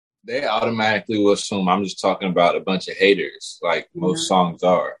they automatically will assume I'm just talking about a bunch of haters, like most songs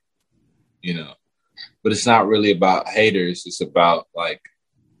are, you know. But it's not really about haters. It's about like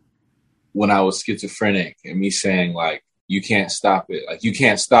when I was schizophrenic and me saying like, you can't stop it. Like you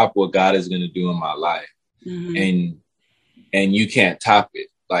can't stop what God is going to do in my life. And you can't top it.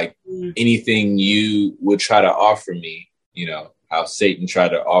 Like anything you would try to offer me, you know, how Satan tried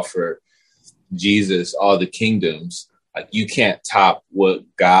to offer Jesus all the kingdoms. Like you can't top what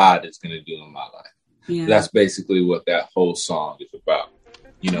God is going to do in my life. Yeah. That's basically what that whole song is about.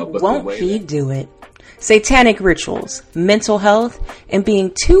 You know, but won't he do it? Satanic rituals, mental health, and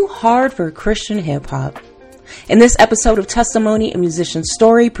being too hard for Christian hip hop. In this episode of Testimony, a musician's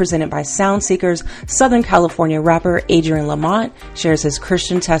story presented by Sound Seekers, Southern California rapper Adrien Lamont shares his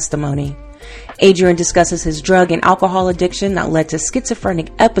Christian testimony. Adrien discusses his drug and alcohol addiction that led to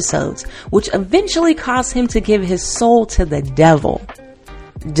schizophrenic episodes, which eventually caused him to give his soul to the devil.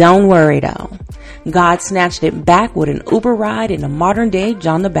 Don't worry though. God snatched it back with an Uber ride in a modern day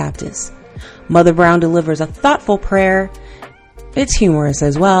John the Baptist. Mother Brown delivers a thoughtful prayer. It's humorous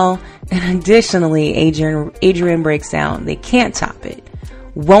as well. And additionally, Adrien breaks down, they can't top it.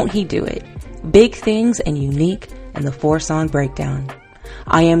 Won't he do it? Big things and unique in the 4-song breakdown.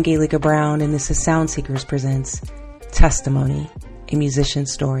 I am Galika Brown, and this is Sound Seekers Presents Testimony, a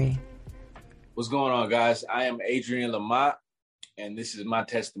musician's story. What's going on, guys? I am Adrien Lamont, and this is my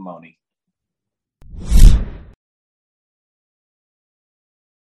testimony.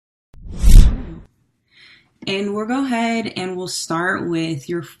 And we'll go ahead and we'll start with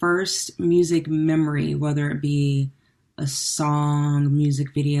your first music memory, whether it be a song,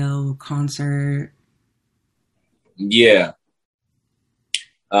 music video, concert. Yeah.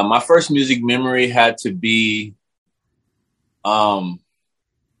 My first music memory had to be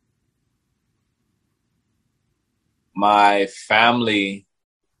my family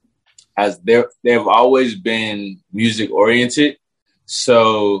they've always been music oriented.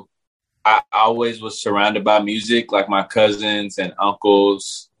 So I always was surrounded by music, like my cousins and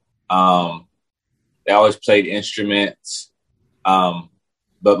uncles. They always played instruments.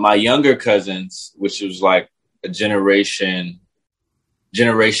 But my younger cousins, which was like a generation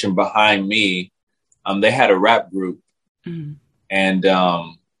behind me, they had a rap group. And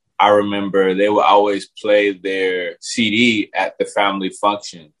I remember they would always play their CD at the family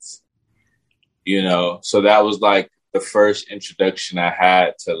functions, you know? So that was like the first introduction I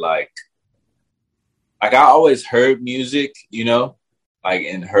had to like I always heard music, you know, like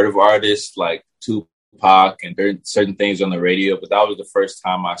and heard of artists like Tupac and heard certain things on the radio. But that was the first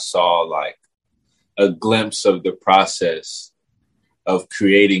time I saw like a glimpse of the process of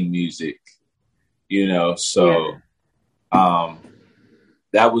creating music, you know. So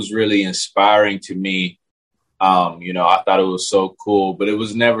that was really inspiring to me. You know, I thought it was so cool, but it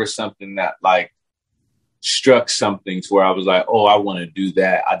was never something that like struck something to where I was like, oh, I want to do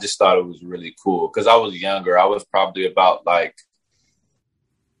that. I just thought it was really cool because I was younger. I was probably about like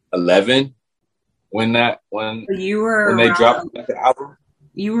 11 when they dropped the album.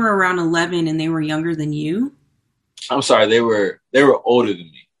 You were around 11 and they were younger than you? I'm sorry, they were older than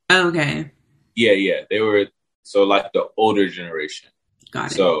me. Oh, okay. Yeah. They were so like the older generation.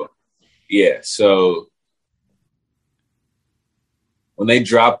 Got it. So yeah, so when they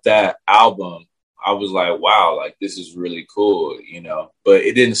dropped that album, I was like, wow, like this is really cool, you know, but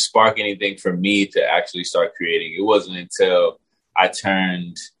it didn't spark anything for me to actually start creating. It wasn't until I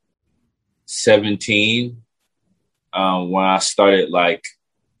turned 17 when I started like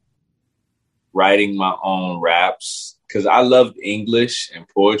writing my own raps because I loved English and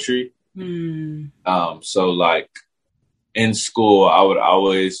poetry. So like in school, I would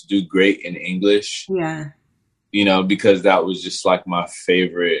always do great in English. Yeah. You know, because that was just like my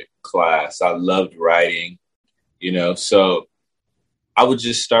favorite class. I loved writing, you know, so I would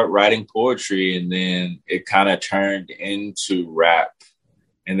just start writing poetry and then it kind of turned into rap.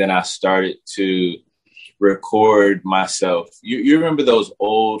 And then I started to record myself. You remember those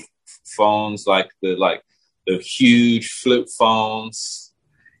old phones, like the huge flip phones,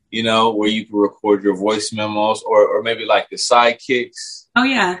 you know, where you can record your voice memos or maybe like the sidekicks. Oh,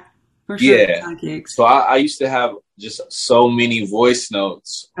 yeah. For sure. Yeah. So I used to have just so many voice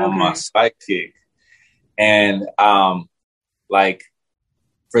notes on my sidekick. And like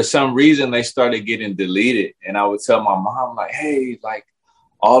for some reason they started getting deleted. And I would tell my mom, like, hey, like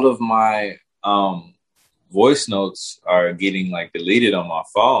all of my voice notes are getting like deleted on my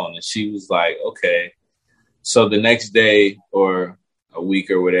phone. And she was like, okay. So the next day or a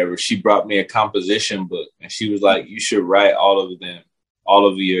week or whatever, she brought me a composition book and she was like, you should write all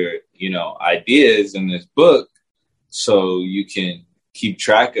of your, you know, ideas in this book so you can keep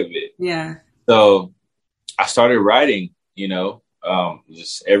track of it. Yeah. So I started writing,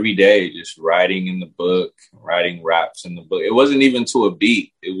 just every day, just writing in the book, writing raps in the book. It wasn't even to a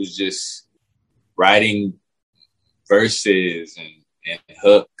beat. It was just writing verses and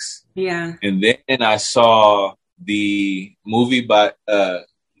hooks. Yeah. And then I saw the movie by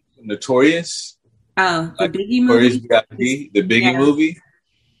Notorious. Oh, the Biggie Notorious movie? B.I.G., the Biggie movie.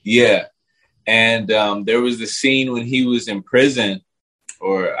 Yeah. And there was the scene when he was in prison,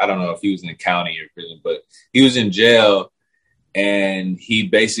 or I don't know if he was in the county or prison, but he was in jail, and he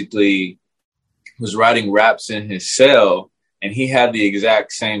basically was writing raps in his cell, and he had the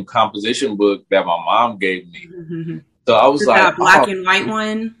exact same composition book that my mom gave me. Mm-hmm. So I was like, that black and white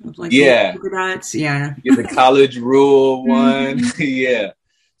one with like polka dots. Yeah. The college rule one. Yeah.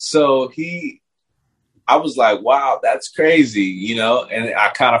 So I was like, wow, that's crazy, and I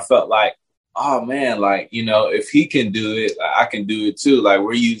kind of felt like, oh man, like, if he can do it, I can do it too. Like,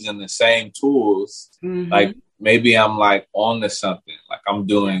 we're using the same tools. Like, maybe I'm like on to something. Like, I'm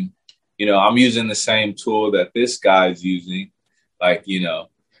doing, I'm using the same tool that this guy's using. Like,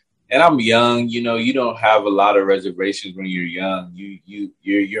 and I'm young, you don't have a lot of reservations when you're young.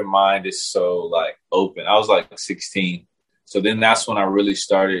 Your mind is so like open. I was like 16. So then that's when I really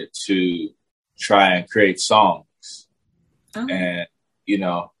started to try and create songs. And,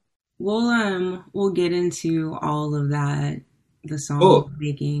 we'll get into all of that, the song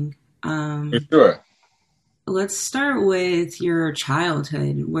making. For sure. Let's start with your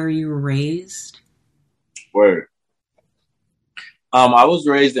childhood, where you were raised. Word. I was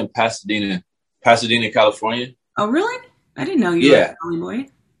raised in Pasadena, California. Oh, really? I didn't know you were a Cali boy.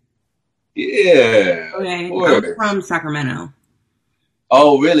 Yeah. Okay. I'm from Sacramento.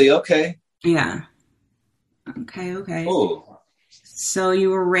 Oh, really? Okay. Yeah. Okay. Oh. So you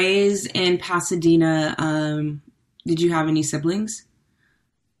were raised in Pasadena. Did you have any siblings?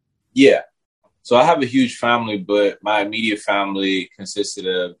 Yeah. So I have a huge family, but my immediate family consisted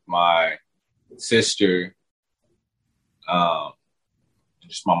of my sister,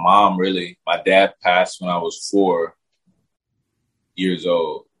 just my mom, really. My dad passed when I was 4 years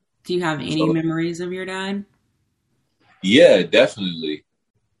old. Do you have any memories of your dad? Yeah, definitely.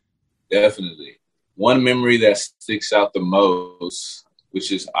 Definitely. One memory that sticks out the most,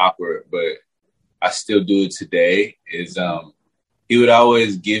 which is awkward, but I still do it today, is he would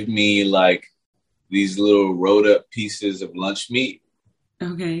always give me like these little rolled up pieces of lunch meat.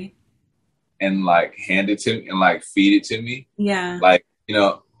 Okay. And like hand it to me and like feed it to me. Yeah. Like,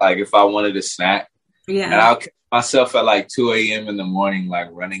 like if I wanted a snack. Yeah. And I'll catch myself at like 2 a.m. in the morning, like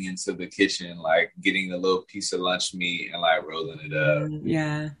running into the kitchen, like getting a little piece of lunch meat and like rolling it up.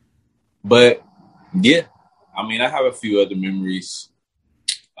 Yeah. But yeah, I mean, I have a few other memories.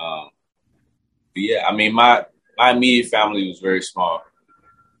 But yeah, I mean, my immediate family was very small.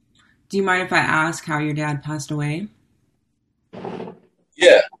 Do you mind if I ask how your dad passed away?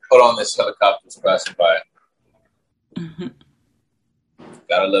 Yeah. Hold on, this helicopter's passing by.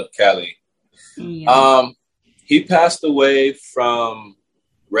 Gotta love Cali. Yeah. He passed away from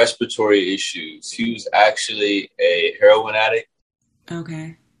respiratory issues. He was actually a heroin addict.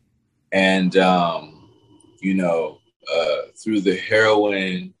 Okay. And, through the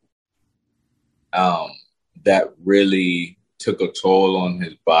heroin, that really took a toll on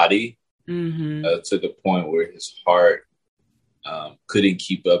his body to the point where his heart couldn't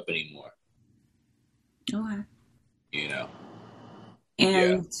keep up anymore. Okay.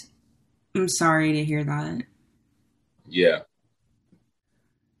 And I'm sorry to hear that. Yeah.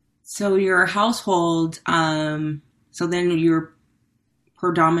 So your household, so then you're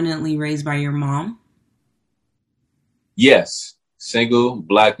predominantly raised by your mom? Yes. Single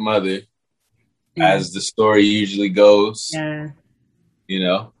black mother, as the story usually goes. Yeah.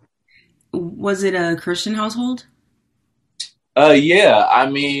 Was it a Christian household? Yeah. I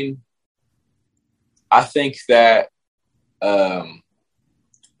mean, I think that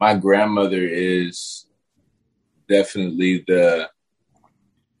my grandmother is definitely to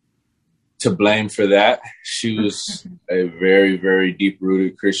blame for that. She was a very, very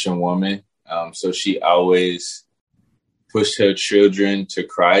deep-rooted Christian woman. So she always pushed her children to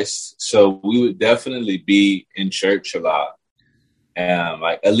Christ. So we would definitely be in church a lot,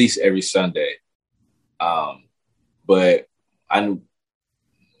 like at least every Sunday. But I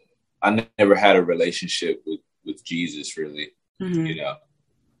never had a relationship with Jesus, really.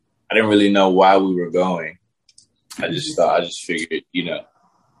 I didn't really know why we were going. I just figured,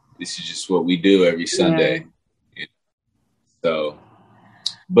 this is just what we do every Sunday. Yeah. So,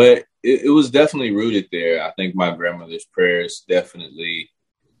 but it was definitely rooted there. I think my grandmother's prayers definitely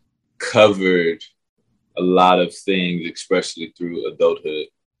covered a lot of things, especially through adulthood.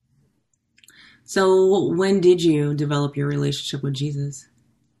 So when did you develop your relationship with Jesus?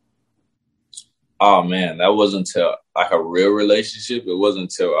 Oh man, that wasn't until like a real relationship. It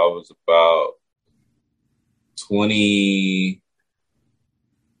wasn't until I was about 20,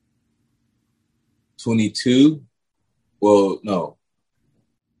 22. Well, no,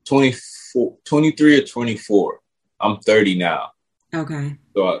 24, 23 or 24. I'm 30 now. Okay.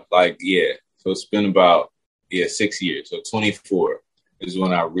 So yeah. So it's been about 6 years. So 24 is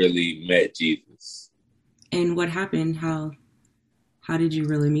when I really met Jesus. And what happened? How did you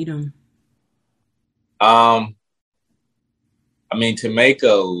really meet him? I mean, to make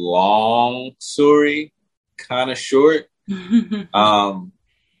a long story kind of short,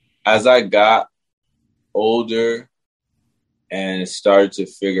 as I got older and started to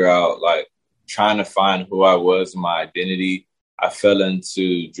figure out, like, trying to find who I was, my identity, I fell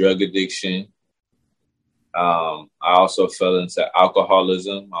into drug addiction. I also fell into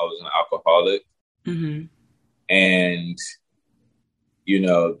alcoholism. I was an alcoholic. Mm-hmm. And,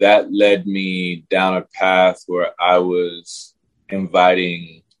 that led me down a path where I was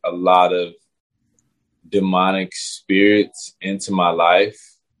inviting a lot of demonic spirits into my life.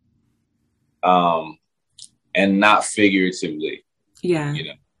 And not figuratively. Yeah.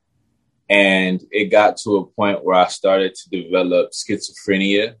 And it got to a point where I started to develop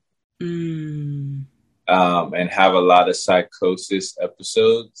schizophrenia. And have a lot of psychosis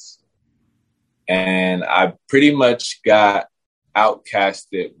episodes. And I pretty much got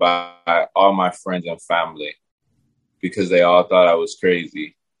outcasted by all my friends and family because they all thought I was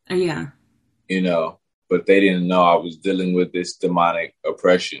crazy. Yeah. But they didn't know I was dealing with this demonic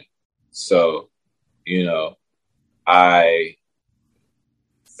oppression. So, I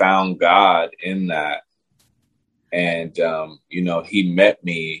found God in that. And, he met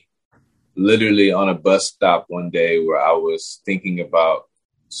me literally on a bus stop one day where I was thinking about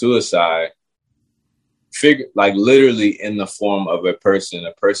suicide, literally in the form of a person.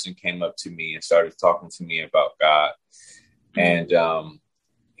 A person came up to me and started talking to me about God. And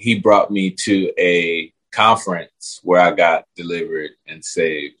he brought me to a conference where I got delivered and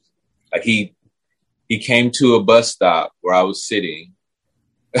saved. Like he came to a bus stop where I was sitting,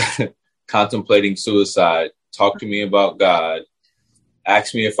 contemplating suicide, talked to me about God,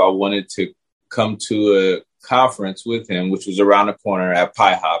 asked me if I wanted to come to a conference with him, which was around the corner at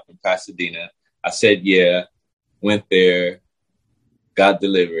Pie Hop in Pasadena. I said, yeah, went there, got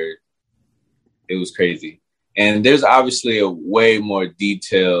delivered. It was crazy. And there's obviously a way more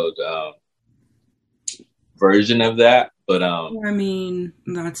detailed version of that. But I mean,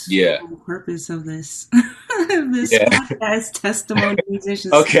 that's the whole purpose of this podcast, testimony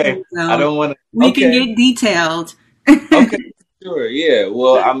musicians. Okay. So I don't want to. We can get detailed. Okay, sure. Yeah.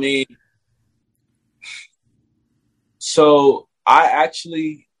 Well, I mean, so I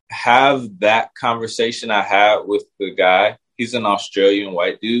actually have that conversation I had with the guy. He's an Australian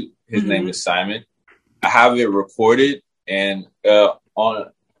white dude. His name is Simon. I have it recorded and on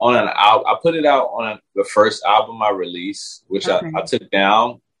an album. I put it out on the first album I released, which I took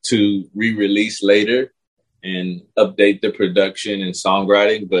down to re-release later and update the production and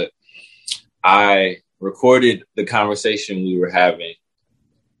songwriting. But I recorded the conversation we were having.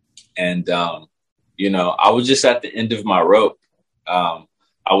 And, I was just at the end of my rope. I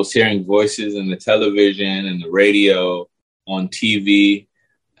was hearing voices in the television and the radio, on TV.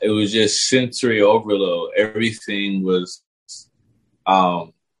 It was just sensory overload. Everything was,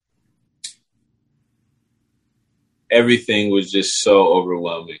 just so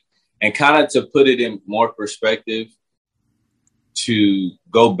overwhelming. And kind of to put it in more perspective, to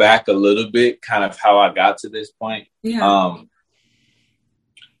go back a little bit, kind of how I got to this point. Yeah.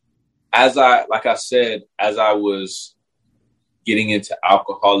 As I was getting into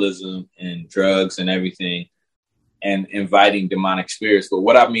alcoholism and drugs and everything and inviting demonic spirits. But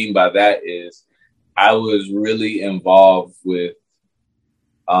what I mean by that is I was really involved with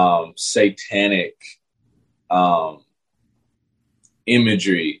satanic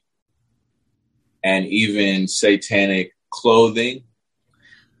imagery and even satanic clothing.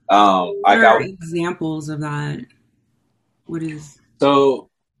 What are examples of that? What is so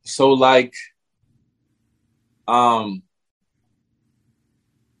like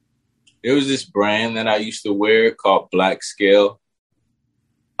there was this brand that I used to wear called Black Scale.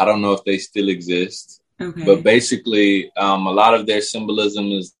 I don't know if they still exist. Okay. But basically, a lot of their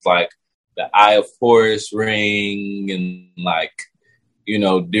symbolism is like the Eye of Horus ring and like,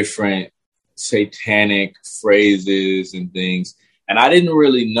 different satanic phrases and things. And I didn't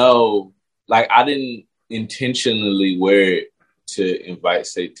really know, like, I didn't intentionally wear it to invite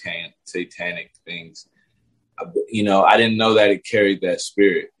satanic things. you know, I didn't know that it carried that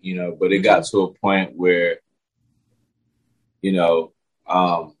spirit, you know, but it got to a point where, you know,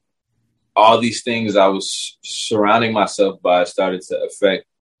 all these things I was surrounding myself by started to affect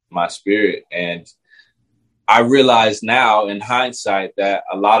my spirit. And I realize now in hindsight that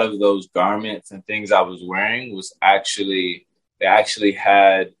a lot of those garments and things I was wearing was they actually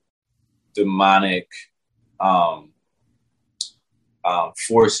had demonic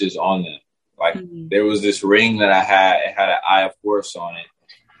forces on them. Like there was this ring that I had, it had an Eye of Horus on it.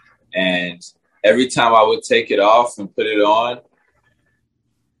 And every time I would take it off and put it on,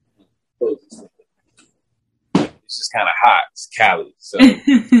 it's just kind of hot. It's Cali. So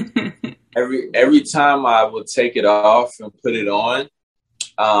every time I would take it off and put it on,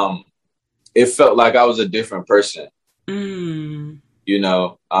 it felt like I was a different person, you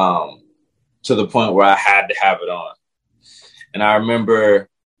know, to the point where I had to have it on. And I remember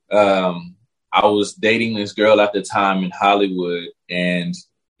I was dating this girl at the time in Hollywood, and,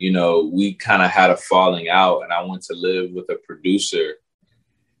 you know, we kind of had a falling out, and I went to live with a producer.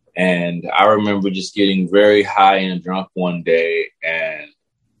 And I remember just getting very high and drunk one day, and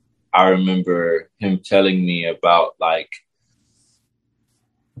I remember him telling me about like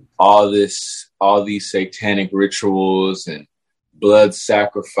all these satanic rituals and blood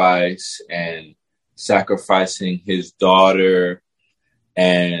sacrifice and sacrificing his daughter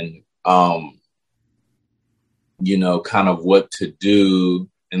and, you know, kind of what to do.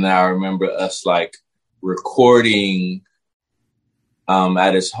 And then I remember us like recording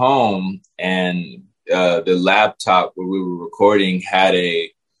at his home, and the laptop where we were recording had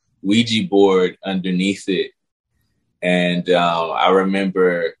a Ouija board underneath it. And I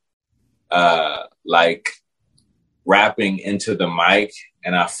remember like rapping into the mic,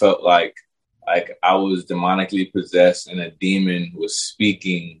 and I felt like I was demonically possessed and a demon was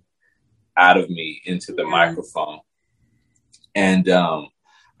speaking out of me into the microphone. And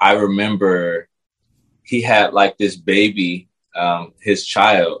I remember he had like this baby, his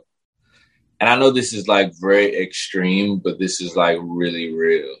child. And I know this is like very extreme, but this is like really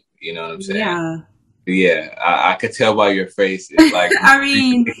real. You know what I'm saying? Yeah. Yeah, I could tell by your face. It's like, I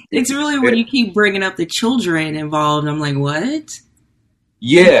mean, it's really when you keep bringing up the children involved. I'm like, what?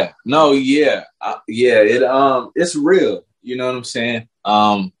 Yeah, no, yeah, it's real. You know what I'm saying?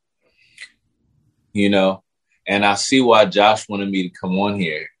 You know, and I see why Josh wanted me to come on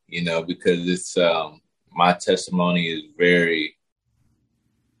here. You know, because it's my testimony is very.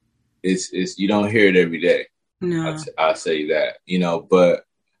 It's you don't hear it every day. No, I say that. You know, but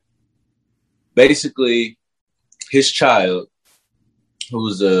basically, his child, who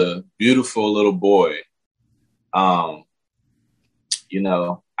was a beautiful little boy, you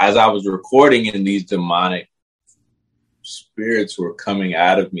know, as I was recording and these demonic spirits were coming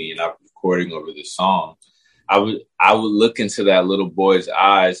out of me and I was recording over the song, I would look into that little boy's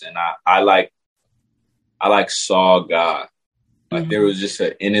eyes, and I saw God. Like there was just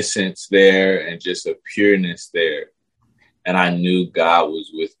an innocence there and just a pureness there. And I knew God was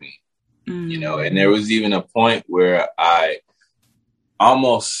with me, you know, and there was even a point where I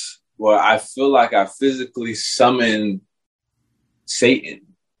feel like I physically summoned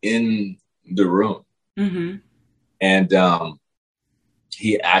Satan in the room. And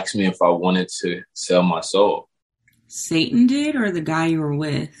he asked me if I wanted to sell my soul. Satan did, or the guy you were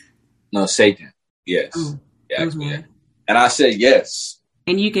with? No, Satan. Yes. Oh, Yeah. And I said yes.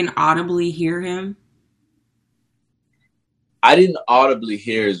 And you can audibly hear him? I didn't audibly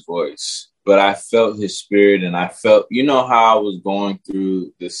hear his voice, but I felt his spirit, and I felt, you know how I was going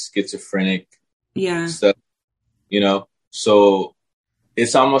through the schizophrenic stuff, you know? So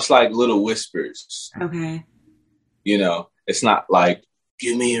it's almost like little whispers. Okay. You know, it's not like,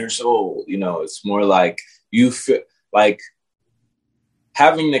 give me your soul. You know, it's more like you feel like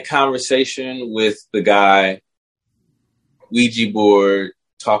having the conversation with the guy, Ouija board,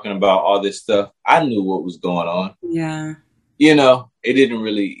 talking about all this stuff. I knew what was going on. Yeah. You know, it didn't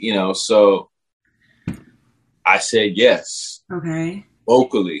really, you know, so I said yes. Okay.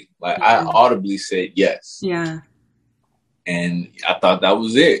 Vocally. Like I audibly said yes. Yeah. And I thought that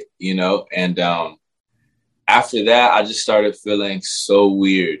was it, you know, and after that, I just started feeling so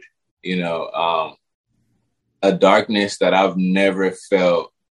weird, you know, a darkness that I've never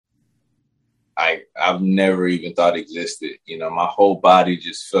felt. I've never even thought existed. You know, my whole body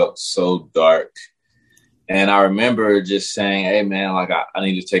just felt so dark. And I remember just saying, hey, man, like, I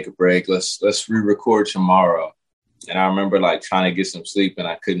need to take a break. Let's re-record tomorrow. And I remember, like, trying to get some sleep, and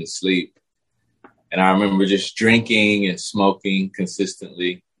I couldn't sleep. And I remember just drinking and smoking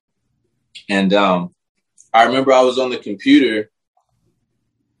consistently. And I remember I was on the computer,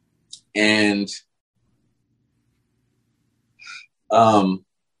 and I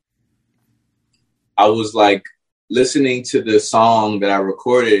was like listening to the song that I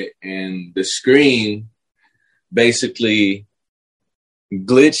recorded, and the screen basically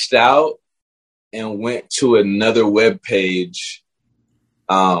glitched out and went to another web page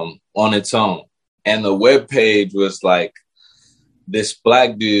on its own. And the web page was like this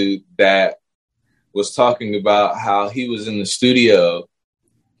black dude that was talking about how he was in the studio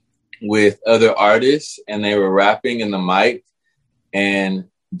with other artists and they were rapping in the mic and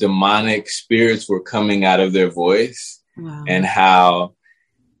demonic spirits were coming out of their voice. Wow. And how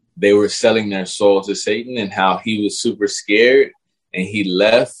they were selling their soul to Satan, and how he was super scared and he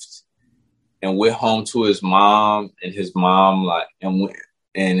left and went home to his mom, and his mom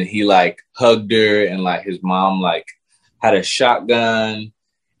and he like hugged her, and like his mom like had a shotgun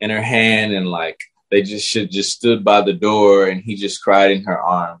in her hand, and like they just stood by the door, and he just cried in her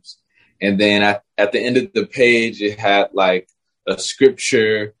arms. And then at the end of the page, it had like a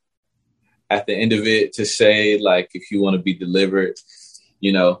scripture at the end of it to say, like, if you want to be delivered,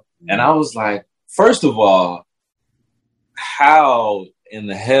 you know. And I was like, first of all, how in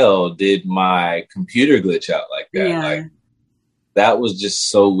the hell did my computer glitch out like that? Yeah. Like, that was just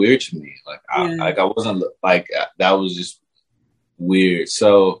so weird to me. Like, I wasn't like, that was just weird.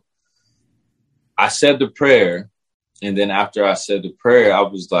 So I said the prayer. And then after I said the prayer, I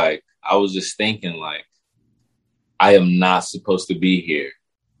was just thinking, like, I am not supposed to be here.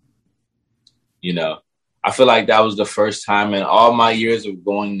 You know, I feel like that was the first time in all my years of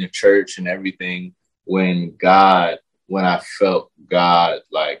going to church and everything when I felt God,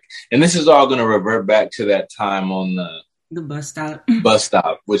 like, and this is all going to revert back to that time on the bus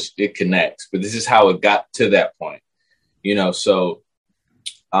stop, which it connects. But this is how it got to that point, you know. So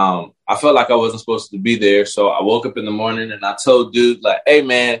I felt like I wasn't supposed to be there. So I woke up in the morning and I told dude, like, hey,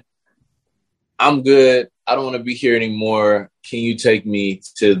 man, I'm good. I don't want to be here anymore. Can you take me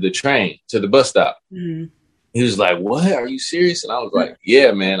to the train, to the bus stop? Mm-hmm. He was like, what? Are you serious? And I was like,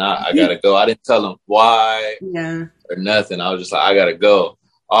 yeah, man, I got to go. I didn't tell him why or nothing. I was just like, I got to go.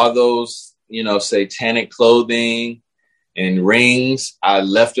 All those, you know, satanic clothing and rings, I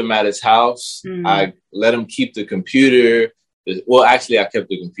left him at his house. Mm-hmm. I let him keep the computer. Well, actually, I kept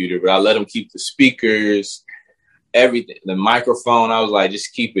the computer, but I let him keep the speakers, everything, the microphone. I was like,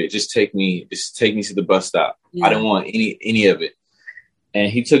 just keep it. Just take me to the bus stop. Yeah. I didn't want any of it. And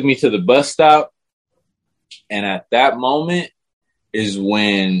he took me to the bus stop. And at that moment is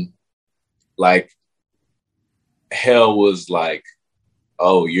when, like, hell was like,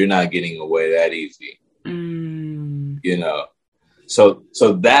 oh, you're not getting away that easy. You know? So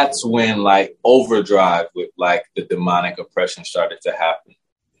that's when, like, overdrive with, like, the demonic oppression started to happen.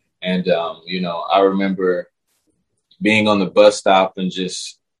 And, you know, I remember being on the bus stop and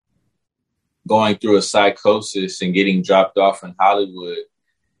just going through a psychosis and getting dropped off in Hollywood.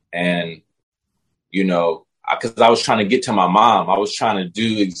 And, you know, because I was trying to get to my mom. I was trying to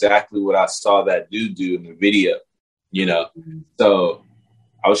do exactly what I saw that dude do in the video, you know. Mm-hmm. So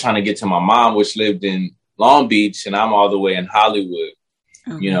I was trying to get to my mom, which lived in Long Beach, and I'm all the way in Hollywood,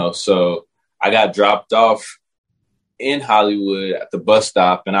 you know. So I got dropped off in Hollywood at the bus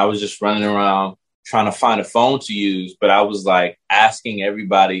stop, and I was just running around trying to find a phone to use. But I was like asking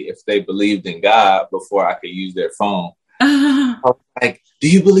everybody if they believed in God before I could use their phone. I was like, do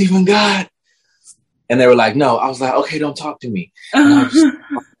you believe in God? And they were like, no. I was like, okay, don't talk to me.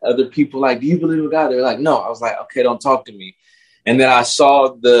 Other people like, do you believe in God? They were like, no. I was like, okay, don't talk to me. And then I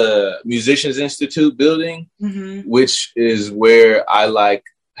saw the Musicians Institute building, mm-hmm. which is where I like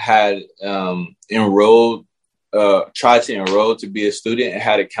had enrolled, tried to enroll to be a student, and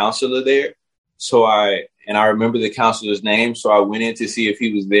had a counselor there. So I remember the counselor's name. So I went in to see if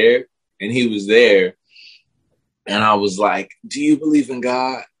he was there, and he was there. And I was like, do you believe in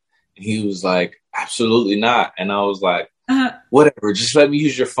God? And he was like, absolutely not. And I was like, whatever, just let me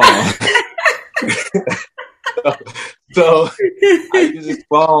use your phone. So I use his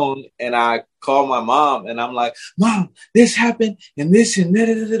phone and I call my mom and I'm like, Mom, this happened and this and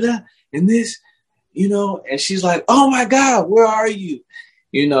da-da-da-da-da and this, you know, and she's like, oh my God, where are you?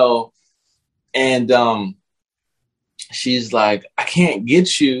 You know, and she's like, I can't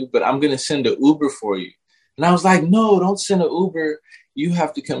get you, but I'm going to send an Uber for you. And I was like, no, don't send an Uber. You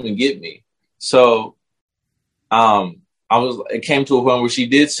have to come and get me. So it came to a point where she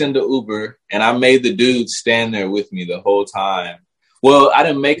did send an Uber, and I made the dude stand there with me the whole time. Well, I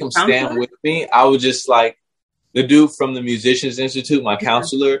didn't make him stand with me. I was just like the dude from the Musicians Institute, my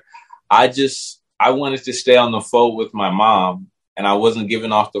counselor. I wanted to stay on the phone with my mom, and I wasn't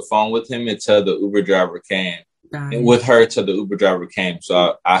giving off the phone with him until the Uber driver came. And with her till the Uber driver came.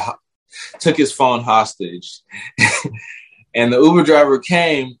 So I took his phone hostage And the Uber driver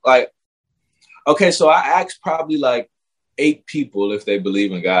came like, okay, so I asked probably like 8 people if they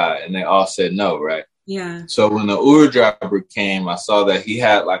believe in God, and they all said no, right? Yeah. So when the Uber driver came, I saw that he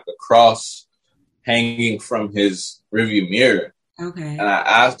had like a cross hanging from his rearview mirror. Okay. And I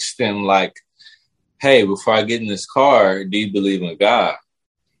asked him like, hey, before I get in this car, do you believe in God?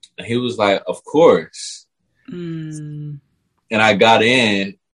 And he was like, of course. And I got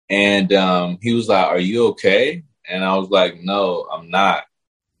in, and he was like, are you okay? And I was like, no, I'm not.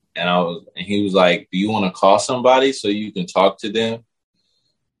 And he was like, do you want to call somebody so you can talk to them?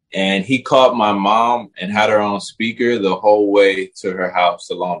 And he called my mom and had her on speaker the whole way to her house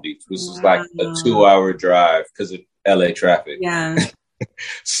to Long Beach, which was like a 2-hour drive because of LA traffic. Yeah.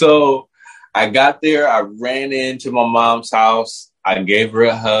 So I got there. I ran into my mom's house. I gave her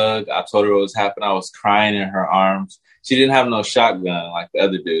a hug. I told her what was happening. I was crying in her arms. She didn't have no shotgun like the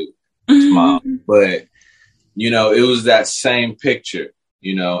other dude, his mom. But, it was that same picture,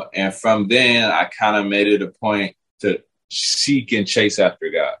 and from then I kind of made it a point to seek and chase after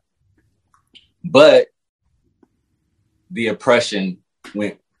God. But the oppression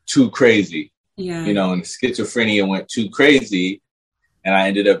went too crazy, and the schizophrenia went too crazy. And I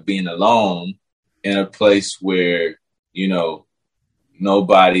ended up being alone in a place where,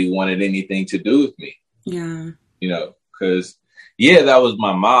 nobody wanted anything to do with me. Yeah. Because, that was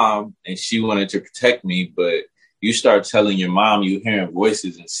my mom and she wanted to protect me. But you start telling your mom you're hearing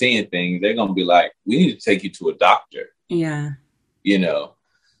voices and seeing things, they're going to be like, we need to take you to a doctor. Yeah.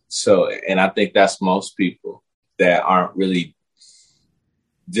 So, and I think that's most people that aren't really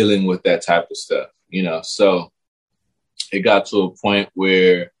dealing with that type of stuff, So it got to a point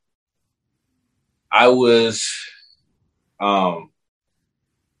where I was kind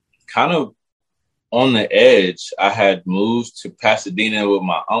of on the edge. I had moved to Pasadena with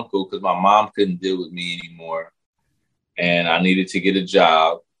my uncle because my mom couldn't deal with me anymore. And I needed to get a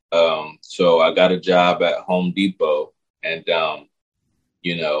job. So I got a job at Home Depot. And, I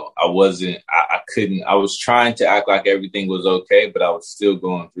was trying to act like everything was okay, but I was still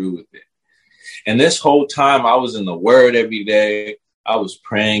going through with it. And this whole time I was in the Word every day. I was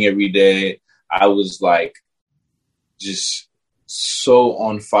praying every day. I was like, just so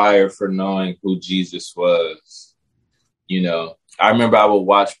on fire for knowing who Jesus was. I remember I would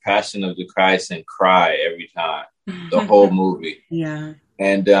watch Passion of the Christ and cry every time, the whole movie. Yeah.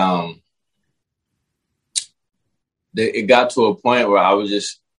 And, it got to a point where I was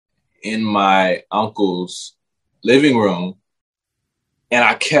just in my uncle's living room and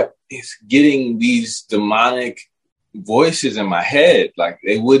I kept getting these demonic voices in my head. Like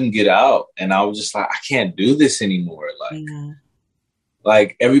they wouldn't get out. And I was just like, I can't do this anymore.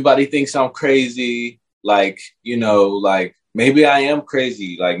 Like everybody thinks I'm crazy. Like, maybe I am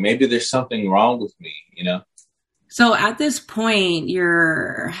crazy. Like maybe there's something wrong with me, So at this point,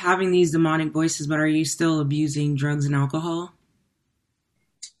 you're having these demonic voices, but are you still abusing drugs and alcohol?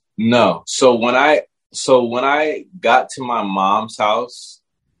 No. So when I got to my mom's house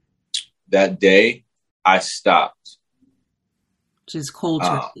that day, I stopped. Just cold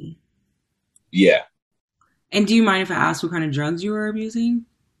turkey. Yeah. And do you mind if I ask what kind of drugs you were abusing?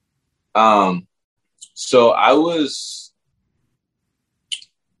 So I was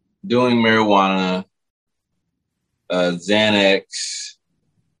doing marijuana, Xanax,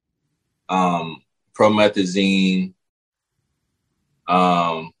 promethazine,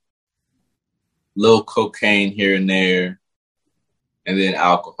 little cocaine here and there, and then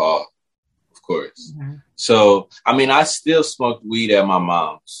alcohol, of course. Mm-hmm. So, I still smoked weed at my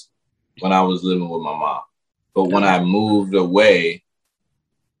mom's when I was living with my mom. But when I moved away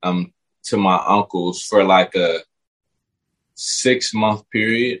to my uncle's for like a 6-month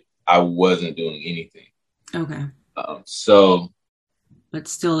period, I wasn't doing anything. Okay. But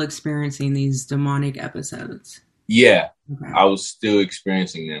still experiencing these demonic episodes. Yeah, okay. I was still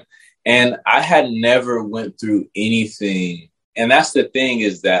experiencing them. And I had never went through anything. And that's the thing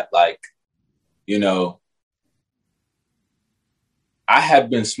is that, like, I had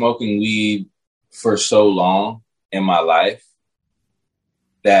been smoking weed for so long in my life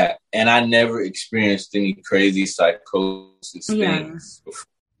and I never experienced any crazy psychosis things before,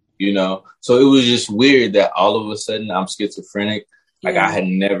 So it was just weird that all of a sudden I'm schizophrenic. Like I had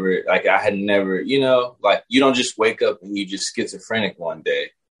never, you don't just wake up and you just schizophrenic one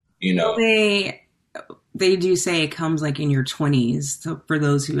day, Well, they do say it comes like in your 20s. So for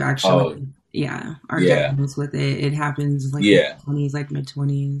those who actually, are diagnosed with it, it happens like in your 20s, like mid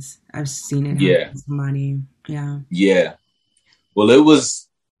 20s. I've seen it happen to somebody. Yeah. Yeah. Well, it was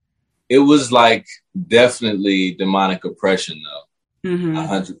like definitely demonic oppression though.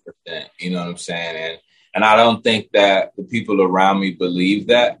 100%. You know what I'm saying? And I don't think that the people around me believed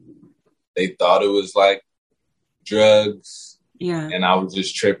that. They thought it was like drugs. Yeah. And I was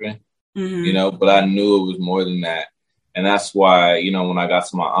just tripping, but I knew it was more than that. And that's why, when I got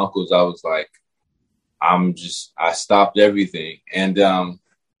to my uncle's, I was like, I stopped everything. And it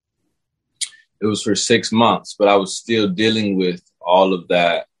was for 6 months, but I was still dealing with all of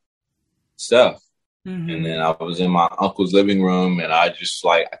that stuff. And then I was in my uncle's living room and I just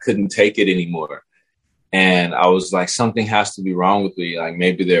I couldn't take it anymore. And I was like, something has to be wrong with me. Like,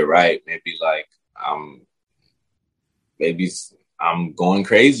 maybe they're right. Maybe I'm going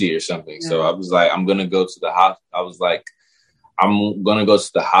crazy or something. Yeah. So I was like, I'm going to go to the hospital. I was like, I'm going to go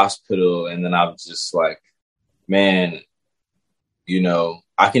to the hospital. And then I was just like, man,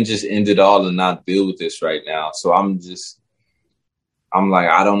 I can just end it all and not deal with this right now. So I'm like,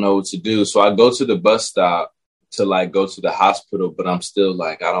 I don't know what to do. So I go to the bus stop to go to the hospital, but I'm still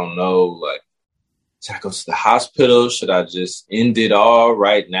like, I don't know, should I go to the hospital? Should I just end it all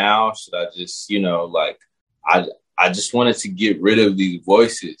right now? Should I just, I just wanted to get rid of these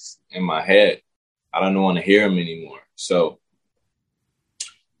voices in my head. I don't want to hear them anymore. So,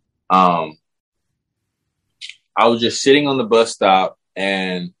 I was just sitting on the bus stop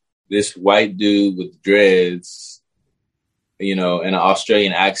and this white dude with dreads, in an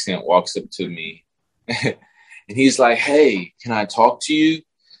Australian accent walks up to me and he's like, hey, can I talk to you?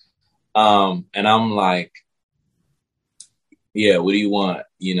 And I'm like, yeah, what do you want?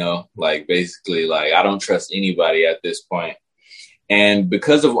 Basically, I don't trust anybody at this point. And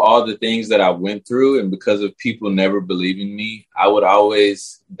because of all the things that I went through and because of people never believing me, I would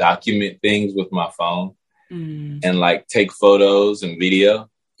always document things with my phone and take photos and video.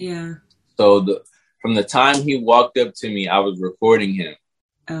 Yeah. So from the time he walked up to me, I was recording him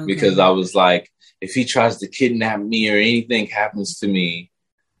because I was like, if he tries to kidnap me or anything happens to me,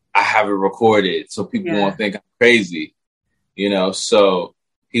 I have it recorded so people won't think I'm crazy, So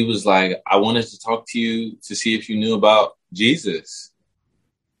he was like, I wanted to talk to you to see if you knew about Jesus.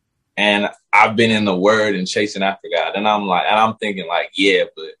 And I've been in the word and chasing after God. And I'm thinking yeah,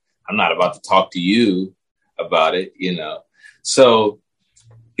 but I'm not about to talk to you about it, So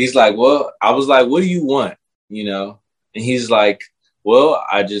he's like, well, I was like, what do you want? And he's like, well,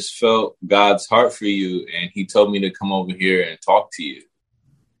 I just felt God's heart for you. And he told me to come over here and talk to you.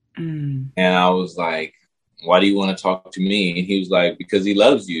 And I was like, why do you want to talk to me? And he was like, because he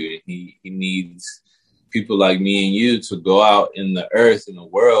loves you. And he needs people like me and you to go out in the earth, in the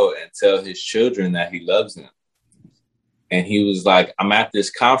world, and tell his children that he loves them. And he was like, I'm at this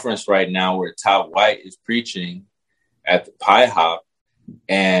conference right now where Todd White is preaching at the Pie Hop.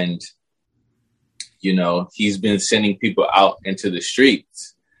 And, he's been sending people out into the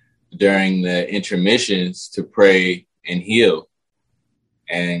streets during the intermissions to pray and heal.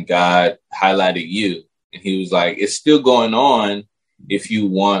 And God highlighted you. And he was like, it's still going on if you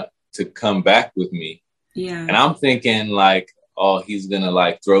want to come back with me. Yeah. And I'm thinking oh, he's going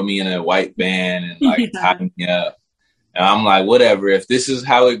to throw me in a white van and tie me up. And I'm like, whatever, if this is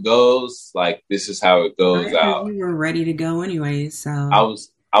how it goes, this is how it goes out. You were ready to go anyway. So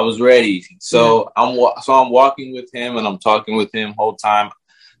I was ready. So I'm walking with him and I'm talking with him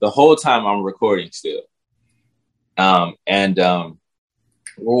the whole time I'm recording still.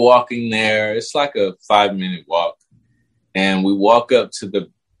 We're walking there. It's like a 5-minute walk. And we walk up to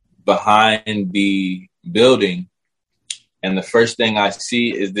behind the building. And the first thing I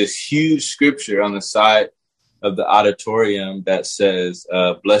see is this huge scripture on the side of the auditorium that says,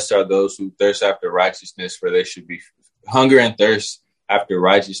 blessed are those who thirst after righteousness, for they should be hunger and thirst after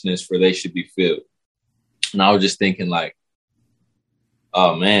righteousness, for they should be filled. And I was just thinking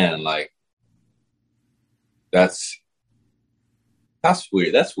oh man, that's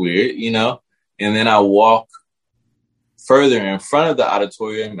weird. That's weird, And then I walk further in front of the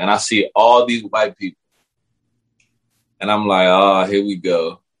auditorium and I see all these white people. And I'm like, oh, here we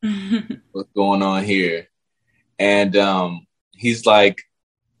go. What's going on here? And he's like,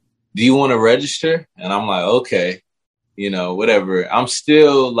 do you want to register? And I'm like, okay, whatever. I'm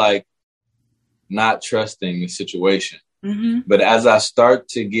still not trusting the situation. But as I start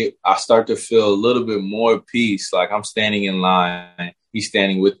to feel a little bit more peace. I'm standing in line, he's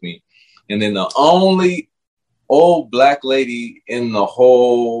standing with me. And then the only old black lady in the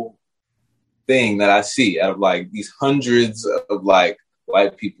whole thing that I see out of these hundreds of white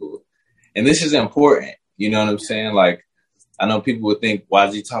people. And this is important. You know what I'm saying? I know people would think, why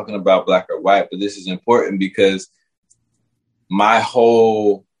is he talking about black or white? But this is important because a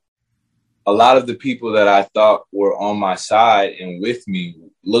lot of the people that I thought were on my side and with me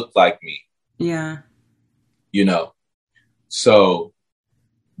looked like me. Yeah. So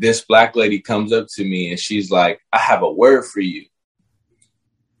this black lady comes up to me and she's like, I have a word for you.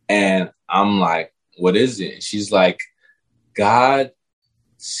 And I'm like, what is it? And she's like, God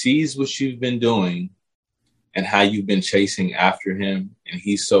sees what you've been doing and how you've been chasing after him. And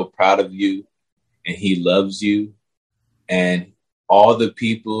he's so proud of you and he loves you. And all the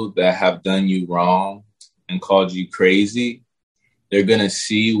people that have done you wrong and called you crazy, they're going to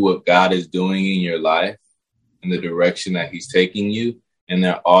see what God is doing in your life and the direction that he's taking you. And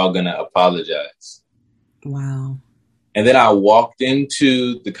they're all going to apologize. Wow. And then I walked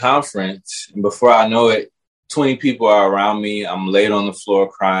into the conference, and before I know it, 20 people are around me. I'm laid on the floor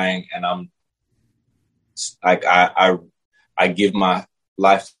crying, and I'm like, I give my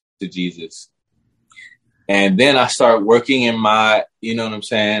life to Jesus. And then I start working in my, you know what I'm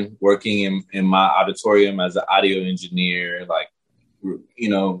saying? Working in my auditorium as an audio engineer, like, you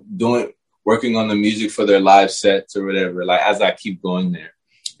know, working on the music for their live sets or whatever, like as I keep going there.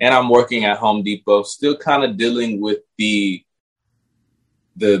 And I'm working at Home Depot, still kind of dealing with the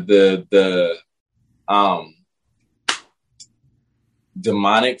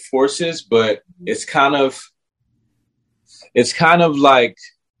demonic forces, but it's kind of like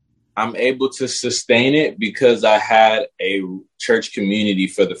I'm able to sustain it because I had a church community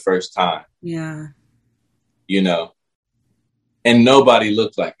for the first time. Yeah. You know, and nobody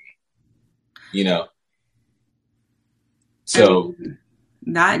looked like me, you know. So I mean,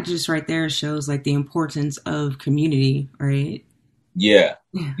 that just right there shows like the importance of community, right? Yeah.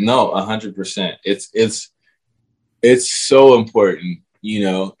 No, 100%. It's so important, you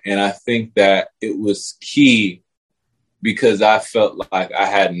know, and I think that it was key because I felt like I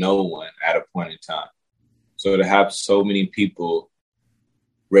had no one at a point in time. So to have so many people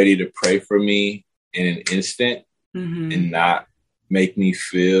ready to pray for me in an instant and not make me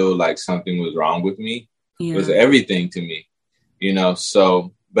feel like something was wrong with me was everything to me, you know.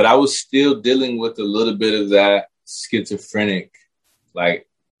 So, but I was still dealing with a little bit of that schizophrenic, like,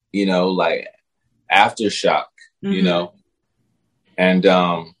 you know, like aftershock, you know. And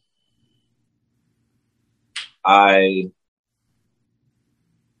I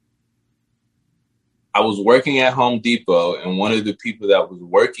was working at Home Depot, and one of the people that was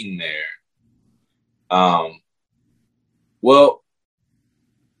working there, well,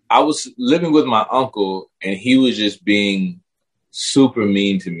 I was living with my uncle, and he was just being super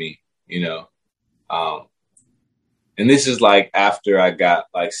mean to me, you know. And this is like after I got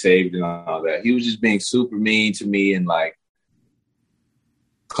like saved and all that. He was just being super mean to me and like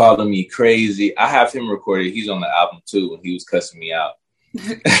calling me crazy. I have him recorded. He's on the album too, and he was cussing me out.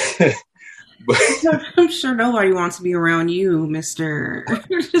 But I'm sure nobody wants to be around you, Mr.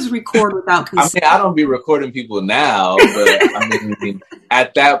 Just record without consent. I mean, I don't be recording people now, but I mean,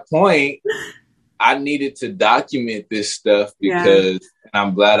 at that point, I needed to document this stuff because, and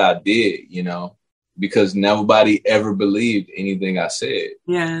I'm glad I did, you know, because nobody ever believed anything I said.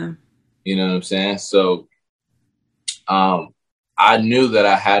 Yeah. You know what I'm saying? So, I knew that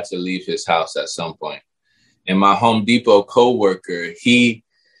I had to leave his house at some point. And my Home Depot coworker, he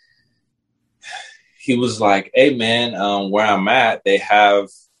was like, hey man, where I'm at, they have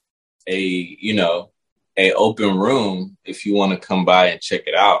a open room if you want to come by and check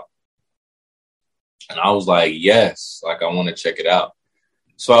it out. And I was like, yes, like I want to check it out.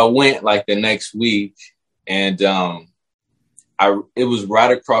 So I went like the next week, and it was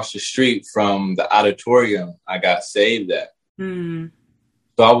right across the street from the auditorium I got saved at. So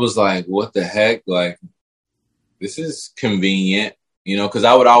I was like, what the heck? Like, this is convenient, you know, because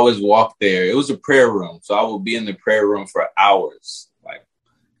I would always walk there. It was a prayer room. So I would be in the prayer room for hours, like,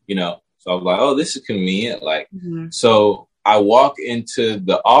 you know. So I was like, oh, this is convenient. Like, so I walk into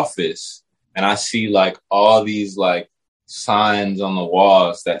the office and I see like all these like signs on the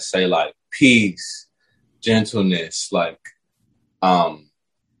walls that say like peace, gentleness, like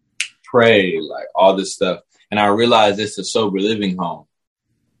pray, like all this stuff. And I realized it's a sober living home.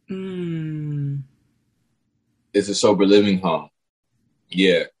 It's a sober living home.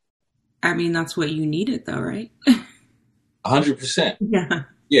 Yeah. I mean, that's what you needed though, right? 100%. Yeah.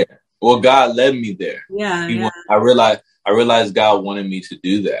 Yeah. Well, God led me there. Yeah. I realized God wanted me to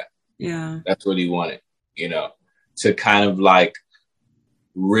do that. Yeah. That's what he wanted, you know, to kind of like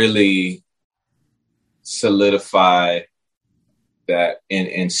really solidify that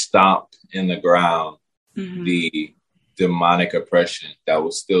and stomp in the ground the demonic oppression that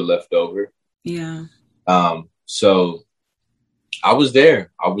was still left over. Yeah. So I was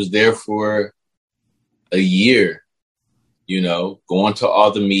there. I was there for a year, you know, going to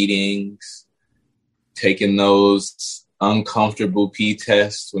all the meetings, taking those uncomfortable P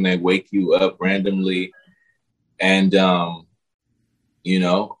tests when they wake you up randomly. And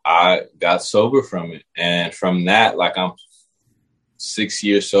I got sober from it. And from that, like, I'm 6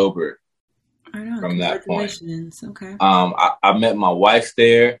 years sober I know. from that point. Congratulations. Okay. I met my wife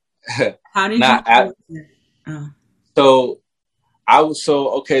there. How did Not you? at, Oh. so I was so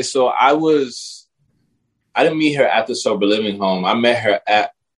okay. So I didn't meet her at the sober living home. I met her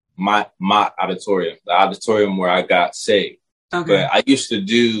at my auditorium, the auditorium where I got saved. Okay. But I used to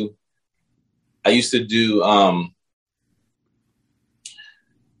do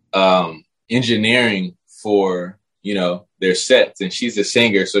engineering for, their sets, and she's a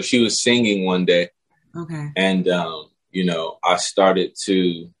singer. So she was singing one day. Okay. And, I started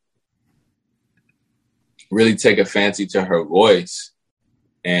to really take a fancy to her voice.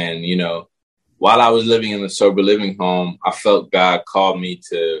 And, while I was living in the sober living home, I felt God called me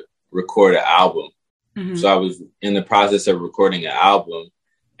to record an album. Mm-hmm. So I was in the process of recording an album,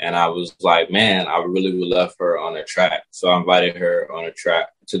 and I was like, man, I really would love her on a track. So I invited her on a track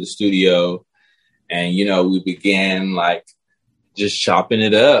to the studio, and, we began like just chopping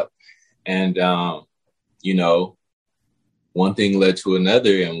it up. And, one thing led to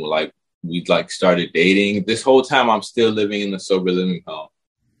another, and we started dating. This whole time I'm still living in the sober living home.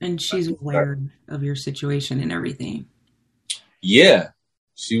 And she's aware of your situation and everything. Yeah.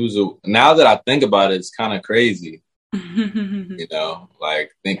 She was now that I think about it, it's kind of crazy,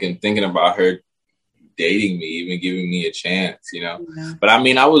 like thinking about her dating me, even giving me a chance, Yeah. But I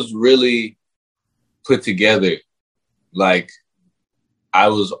mean, I was really put together. Like, I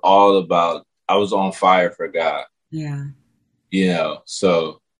was on fire for God. Yeah.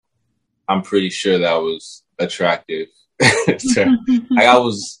 So I'm pretty sure that was attractive. So, I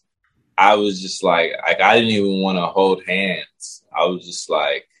was just like I didn't even want to hold hands. I was just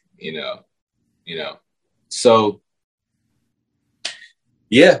like, so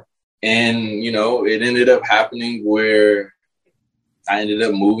yeah. And, it ended up happening where I ended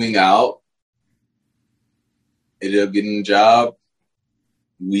up moving out, ended up getting a job.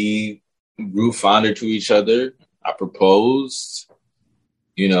 We grew fonder to each other. I proposed,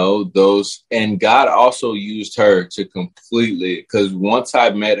 and God also used her to completely, because once I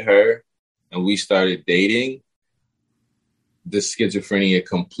met her and we started dating, the schizophrenia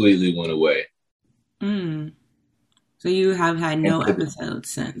completely went away. Mm. So you have had no episodes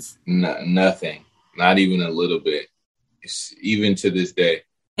since? Nothing. Not even a little bit. Even to this day.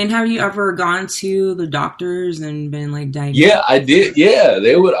 And have you ever gone to the doctors and been like diagnosed? Yeah, I did. Yeah,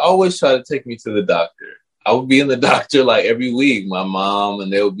 they would always try to take me to the doctor. I would be in the doctor like every week, my mom,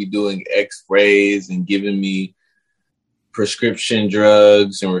 and they would be doing x-rays and giving me prescription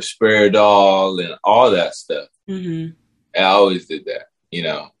drugs and Risperidol and all that stuff. Mm-hmm. I always did that,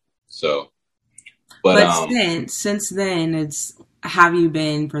 so. But since then, have you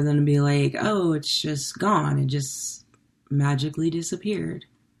been for them to be like, oh, it's just gone. It just magically disappeared.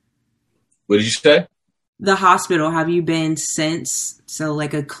 What did you say? The hospital, have you been since? So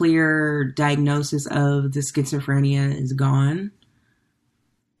like a clear diagnosis of the schizophrenia is gone?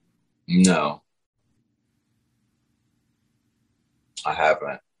 No. I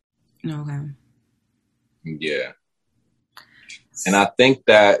haven't. Okay. Yeah. And I think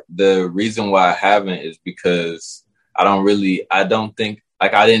that the reason why I haven't is because I don't think,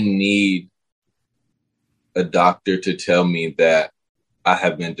 like, I didn't need a doctor to tell me that I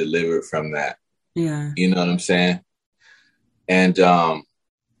have been delivered from that. Yeah. You know what I'm saying? And,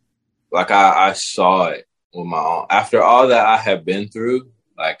 like, I saw it with my own, after all that I have been through,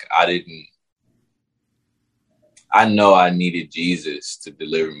 like, I know I needed Jesus to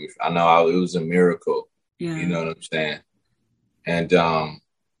deliver me. I know it was a miracle. Yeah. You know what I'm saying? And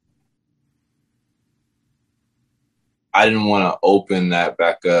I didn't want to open that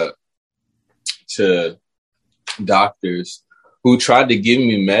back up to doctors who tried to give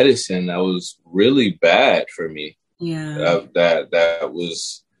me medicine that was really bad for me. Yeah. That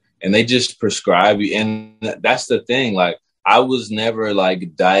was, and they just prescribe you. And that's the thing. Like, I was never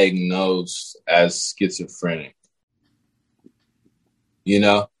like diagnosed as schizophrenic,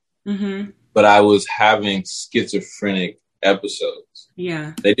 Mm-hmm. But I was having schizophrenic episodes.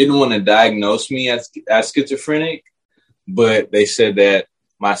 Yeah. They didn't want to diagnose me as schizophrenic, but they said that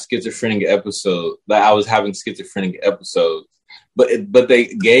my schizophrenic episode, that I was having schizophrenic episodes, but they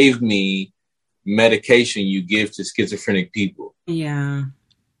gave me medication you give to schizophrenic people. Yeah.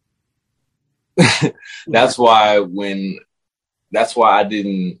 That's why I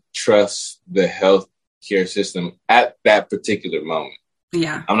didn't trust the healthcare system at that particular moment.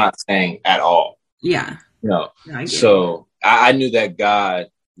 Yeah. I'm not saying at all. Yeah. No. So I knew that God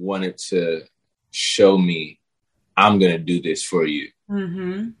wanted to show me, I'm going to do this for you.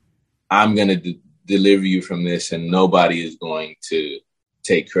 Mm-hmm. I'm going to deliver you from this, and nobody is going to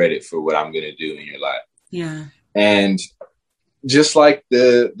take credit for what I'm going to do in your life. Yeah. And just like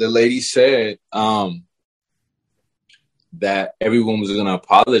the lady said, that everyone was going to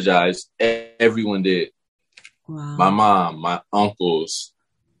apologize. Everyone did. Wow. My mom, my uncles,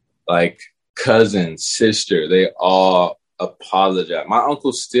 like cousins, sister, they all apologize. My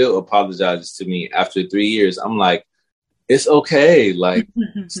uncle still apologizes to me after 3 years. I'm like, it's okay. Like,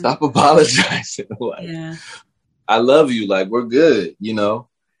 stop apologizing. Like, yeah. I love you. Like, we're good, you know?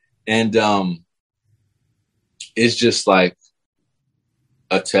 And it's just like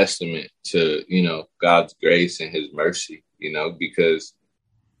a testament to, you know, God's grace and his mercy, you know, because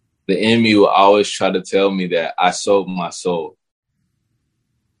the enemy will always try to tell me that I sold my soul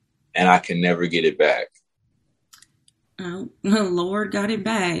and I can never get it back. Oh, Lord got it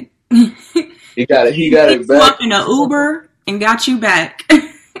back. He got it back. Up in an Uber and got you back.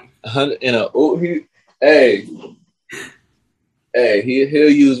 He'll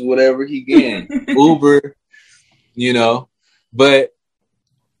use whatever he can. Uber, you know, but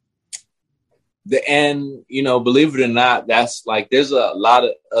you know, believe it or not, that's like, there's a lot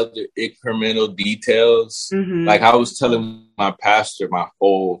of other incremental details. Mm-hmm. Like I was telling my pastor my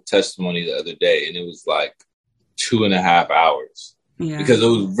whole testimony the other day, and it was like 2.5 hours because it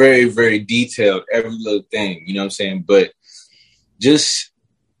was very, very detailed, every little thing, you know what I'm saying? But just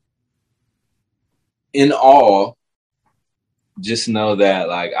in all, just know that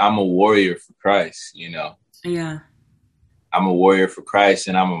like I'm a warrior for Christ, you know? Yeah. I'm a warrior for Christ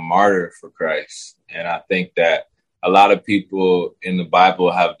and I'm a martyr for Christ. And I think that a lot of people in the Bible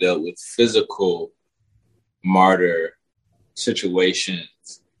have dealt with physical martyr situations,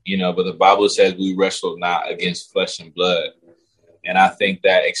 you know, but the Bible says we wrestle not against flesh and blood. And I think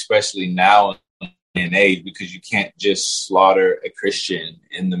that especially now in age, because you can't just slaughter a Christian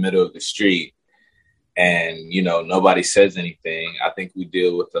in the middle of the street and, you know, nobody says anything. I think we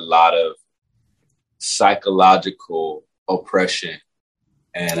deal with a lot of psychological oppression.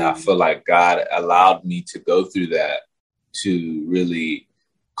 And I feel like God allowed me to go through that to really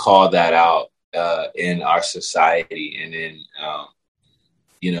call that out in our society and in,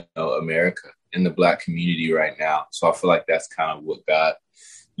 you know, America, in the Black community right now. So I feel like that's kind of what God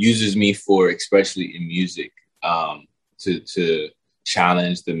uses me for, especially in music, to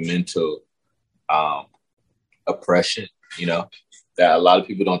challenge the mental oppression, you know, that a lot of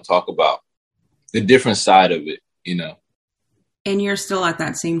people don't talk about, the different side of it, you know. And you're still at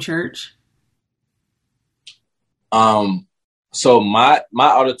that same church? So my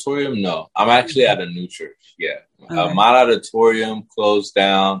auditorium, no, I'm actually at a new church. Yeah. Okay. My auditorium closed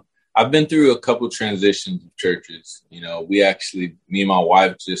down. I've been through a couple transitions of churches. You know, me and my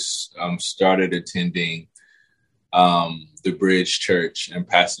wife just started attending the Bridge Church in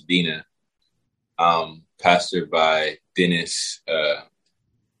Pasadena, pastored by Dennis.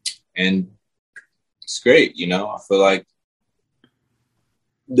 And it's great. You know, I feel like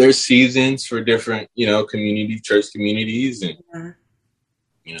there's seasons for different, you know, church communities, and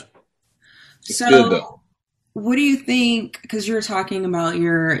you know, it's good though. What do you think? Because you're talking about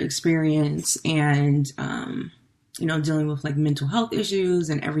your experience and, you know, dealing with like mental health issues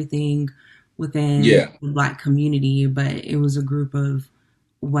and everything within the Black community, but it was a group of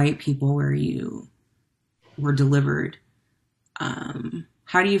white people where you were delivered.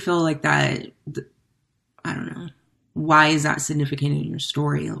 How do you feel like that? I don't know. Why is that significant in your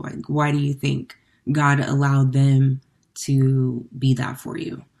story? Like, why do you think God allowed them to be that for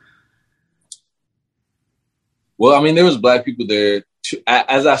you? Well, I mean, there was Black people there too.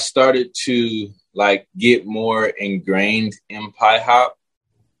 As I started to like get more ingrained in Pi Hop,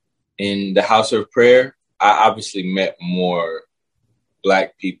 in the house of prayer, I obviously met more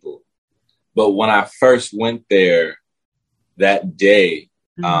Black people. But when I first went there that day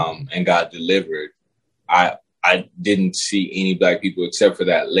and got delivered, I didn't see any Black people except for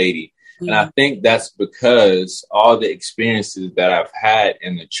that lady. Mm-hmm. And I think that's because all the experiences that I've had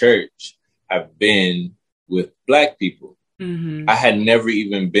in the church have been with Black people. Mm-hmm. I had never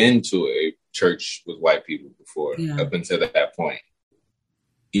even been to a church with white people before up until that point.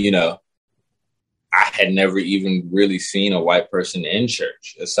 You know, I had never even really seen a white person in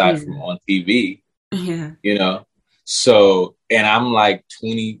church aside from on TV, you know? So, and I'm like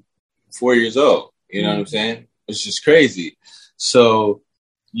 24 years old, you know what I'm saying? It's just crazy. So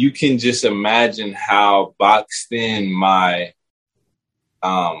you can just imagine how boxed in my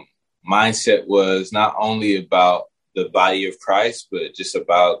mindset was, not only about the body of Christ, but just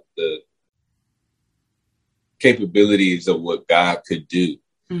about the capabilities of what God could do.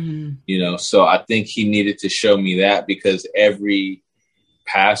 Mm-hmm. You know, so I think he needed to show me that, because every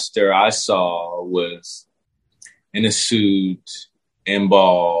pastor I saw was in a suit, and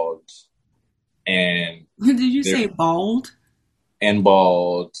bald, and Did you say bald? And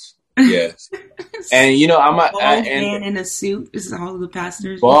bald, yes. And I'm a bald man in a suit. This is all the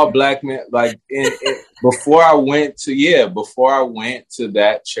pastors. Bald black man. Like before I went to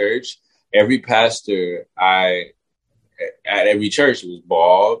that church, every pastor at every church was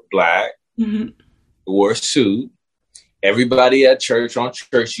bald, black, wore a suit. Everybody at church,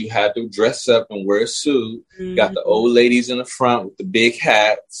 you had to dress up and wear a suit. Got the old ladies in the front with the big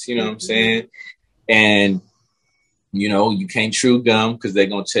hats, you know what I'm saying? And, you can't chew gum because they're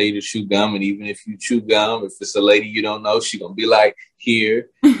going to tell you to chew gum. And even if you chew gum, if it's a lady you don't know, she's going to be like, here,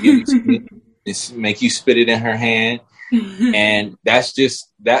 make you spit it in her hand. And that's just,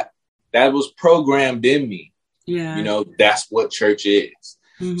 that was programmed in me. Yeah. That's what church is.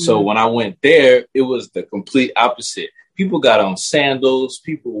 So when I went there, it was the complete opposite. People got on sandals,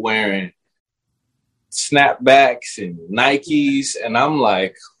 people wearing snapbacks and Nikes. And I'm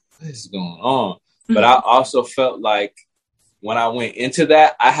like, what is going on? But I also felt like when I went into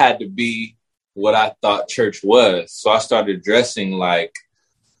that, I had to be what I thought church was. So I started dressing like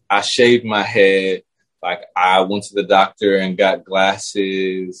I shaved my head. Like I went to the doctor and got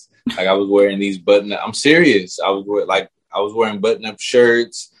glasses. Like I was wearing these I'm serious. I was wearing button-up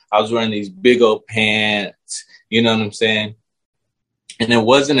shirts. I was wearing these big old pants. You know what I'm saying? And it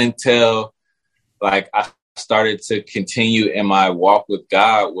wasn't until like I started to continue in my walk with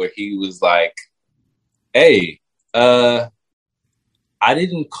God where he was like, hey, I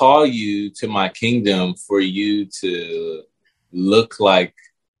didn't call you to my kingdom for you to look like,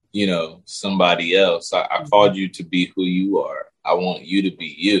 somebody else. I called you to be who you are. I want you to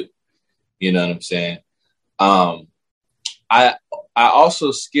be you. You know what I'm saying? I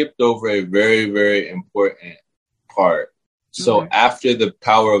also skipped over a very, very important part. So after the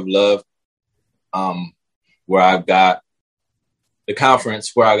Power of Love, where I got the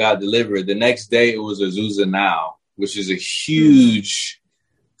conference where I got delivered, the next day it was Azusa Now, which is a huge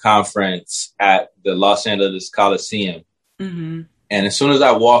conference at the Los Angeles Coliseum. And as soon as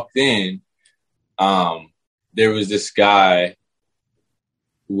I walked in, there was this tall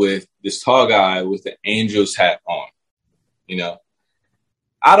guy with an Angels hat on.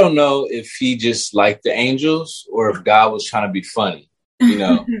 I don't know if he just liked the Angels or if God was trying to be funny,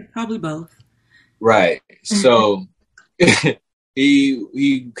 Probably both. Right. So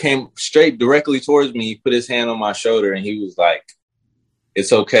he came straight directly towards me. He put his hand on my shoulder and he was like,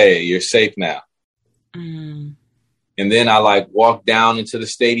 it's okay. You're safe now. And then I walked down into the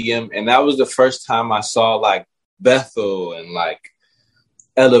stadium, and that was the first time I saw Bethel and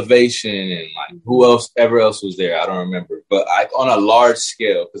Elevation and who ever else was there. I don't remember, but on a large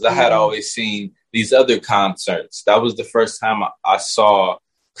scale, because I had always seen these other concerts. That was the first time I saw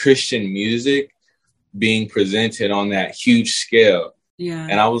Christian music being presented on that huge scale. Yeah.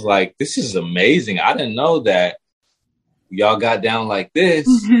 And I was like, this is amazing. I didn't know that y'all got down like this.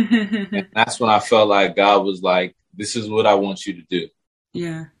 And that's when I felt like God was like, this is what I want you to do.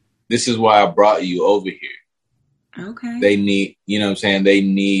 Yeah. This is why I brought you over here. Okay. They need, you know what I'm saying? They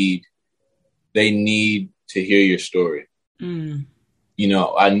need to hear your story.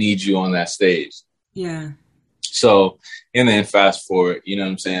 I need you on that stage. Yeah. So, and then fast forward, you know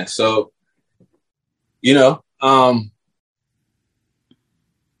what I'm saying? So,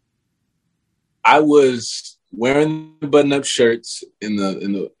 I was wearing button-up shirts in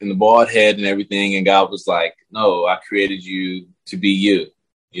the bald head and everything, and God was like, "No, I created you to be you,"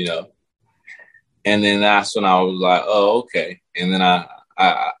 And then that's when I was like, "Oh, okay." And then I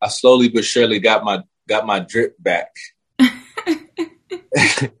slowly but surely got my drip back. I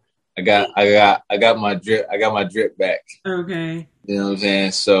got my drip back. Okay. You know what I'm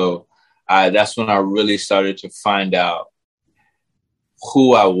saying? So that's when I really started to find out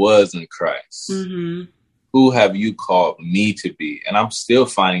who I was in Christ. Mm-hmm. Who have you called me to be? And I'm still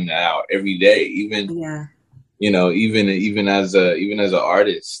finding that out every day, even as an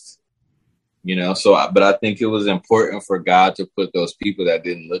artist, but I think it was important for God to put those people that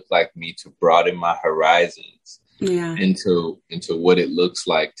didn't look like me to broaden my horizons into what it looks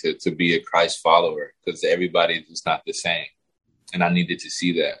like to be a Christ follower, because everybody is not the same. And I needed to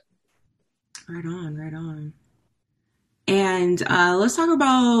see that. Right on. And let's talk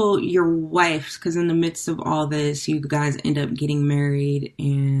about your wife, because in the midst of all this, you guys end up getting married.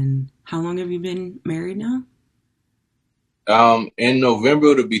 And how long have you been married now? In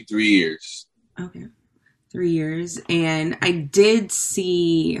November, it'll be 3 years. Okay. 3 years. And I did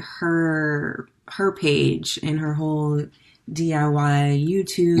see her page and her whole DIY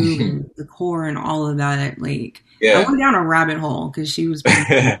YouTube and decor and all of that. I went down a rabbit hole because she was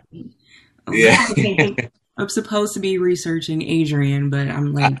I'm supposed to be researching Adrien, but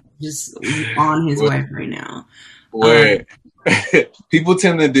I'm like just on his wife right now. Where people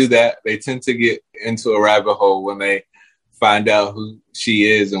tend to do that. They tend to get into a rabbit hole when they find out who she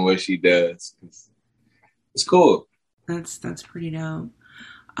is and what she does. It's cool. That's pretty dope.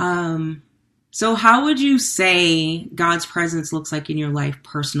 So how would you say God's presence looks like in your life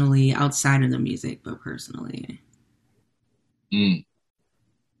personally, outside of the music, but personally?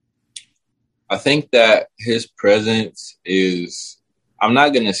 I think that his presence is, I'm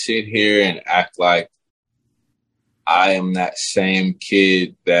not going to sit here and act like I am that same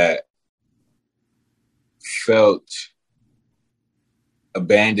kid that felt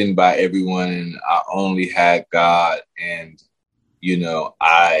abandoned by everyone and I only had God. And, you know,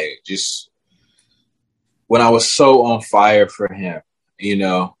 when I was so on fire for him, you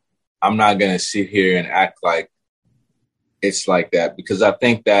know, I'm not going to sit here and act like it's like that, because I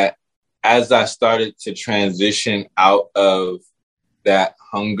think that as I started to transition out of that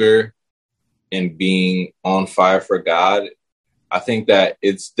hunger and being on fire for God, I think that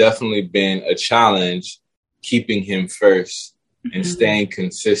it's definitely been a challenge keeping him first and staying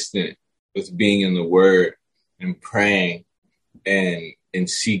consistent with being in the word and praying and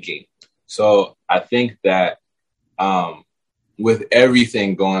seeking. So I think that with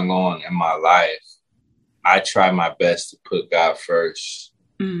everything going on in my life, I try my best to put God first.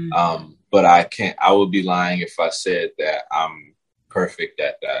 But I would be lying if I said that I'm perfect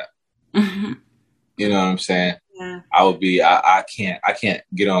at that. You know what I'm saying? Yeah. I can't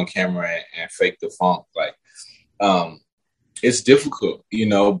get on camera and fake the funk. Like, it's difficult, you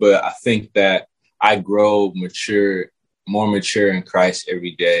know, but I think that I grow more mature in Christ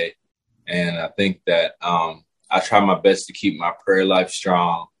every day. And I think that, I try my best to keep my prayer life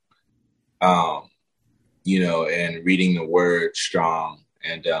strong, you know, and reading the word strong,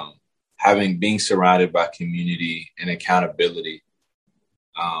 and, being surrounded by community and accountability.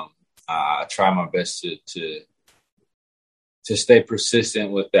 I try my best to stay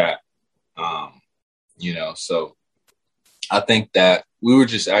persistent with that. You know, so I think that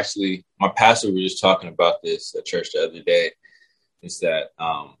my pastor was just talking about this at church the other day, is that,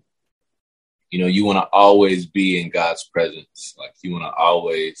 you know, you want to always be in God's presence. Like, you want to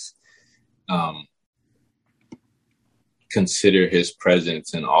always, consider his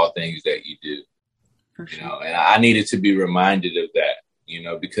presence in all things that you do. For sure. You know, and I needed to be reminded of that, you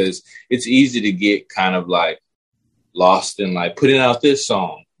know, because it's easy to get kind of like lost in like putting out this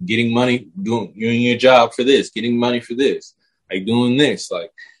song, getting money, doing your job for this, getting money for this, like doing this.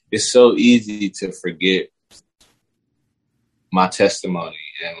 Like, it's so easy to forget my testimony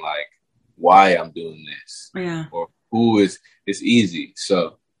and like why I'm doing this. Yeah. Or it's easy.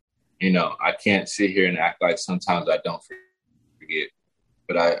 So, you know, I can't sit here and act like sometimes I don't forget,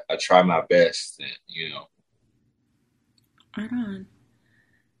 but I try my best, and, you know. Right on.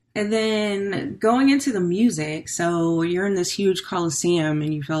 And then going into the music, so you're in this huge Coliseum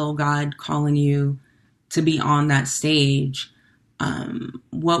and you feel God calling you to be on that stage.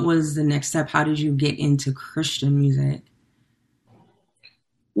 What was the next step? How did you get into Christian music?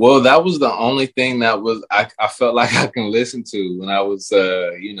 Well, that was the only thing that I felt like I can listen to when I was,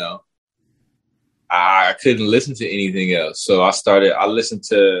 you know, I couldn't listen to anything else. So I listened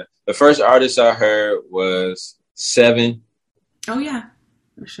to, the first artist I heard was Seven. Oh, yeah,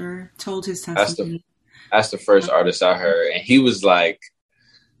 for sure. Told his testimony. That's the first artist I heard. And he was like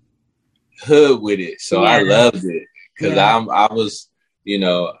hood with it. So yeah. I loved it, because I was, you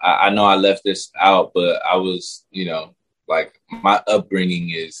know, I know I left this out, but I was, you know, like, my upbringing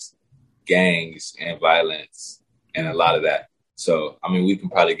is gangs and violence and a lot of that. So, I mean, we can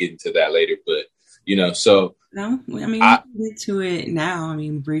probably get into that later, but, you know, so. No, I mean, we can get to it now. I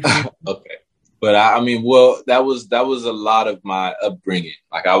mean, briefly. Okay. But I mean, well, that was a lot of my upbringing.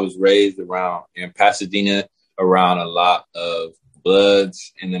 Like, I was raised in Pasadena around a lot of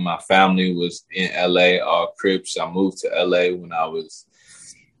Bloods. And then my family was in LA, all Crips. I moved to LA when I was,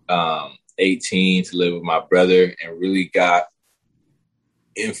 18 to live with my brother, and really got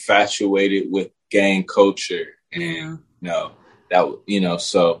infatuated with gang culture. And, you know, that, you know,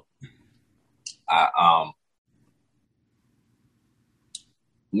 so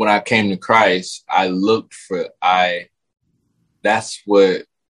when I came to Christ, that's what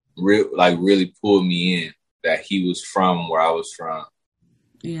really pulled me in, that he was from where I was from.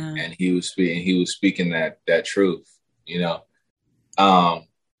 Yeah. And he was speaking that truth, you know.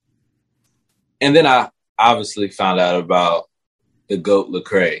 And then I obviously found out about the GOAT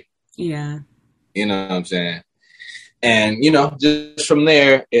Lecrae. Yeah. You know what I'm saying? And, you know, just from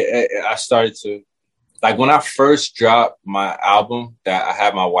there, I started to, like, when I first dropped my album that I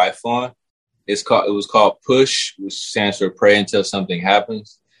had my wife on, it was called Push, which stands for Pray Until Something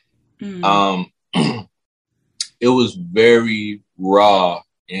Happens. It was very raw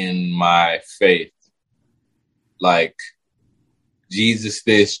in my faith, like Jesus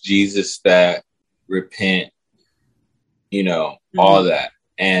this, Jesus that, repent, all that.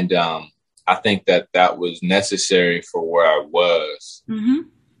 And I think that was necessary for where I was.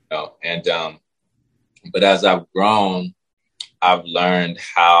 But as I've grown, I've learned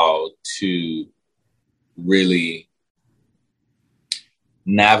how to really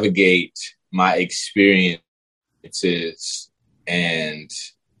navigate my experiences and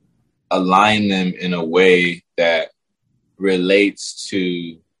align them in a way that relates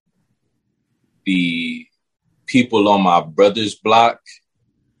to the people on my brother's block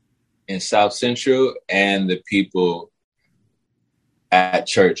in South Central and the people at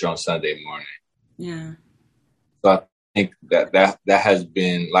church on Sunday morning. Yeah. So I think that has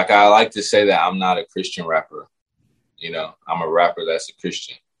been, like, I like to say that I'm not a Christian rapper. I'm a rapper that's a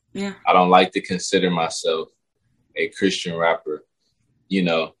Christian. Yeah. I don't like to consider myself a Christian rapper,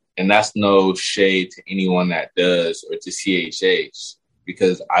 and that's no shade to anyone that does or to CHH,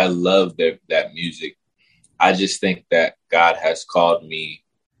 because I love that music. I just think that God has called me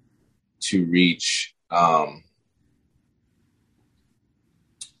to reach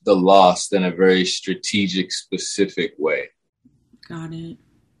the lost in a very strategic, specific way. Got it.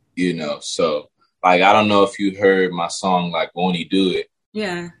 So like, I don't know if you heard my song, like, Won't He Do It?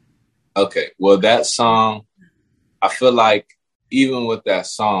 Yeah. Okay. Well, that song, I feel like even with that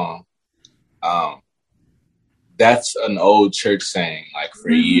song, that's an old church saying, like, for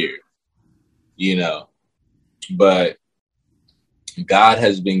years, but God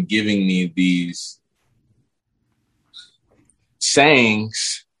has been giving me these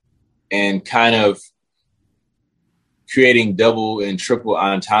sayings and kind of creating double and triple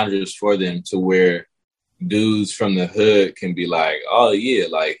entendres for them, to where dudes from the hood can be like, oh yeah,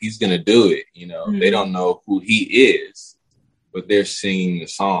 like, he's gonna do it. They don't know who he is, but they're singing the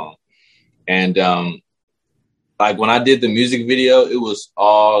song. And like, when I did the music video, it was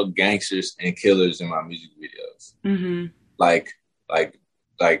all gangsters and killers in my music videos. Like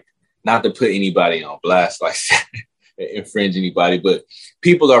not to put anybody on blast, like infringe anybody, but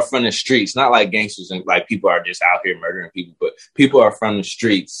people are from the streets, not like gangsters and like people are just out here murdering people, but people are from the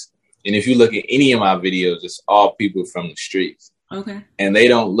streets. And if you look at any of my videos, it's all people from the streets. Okay. And they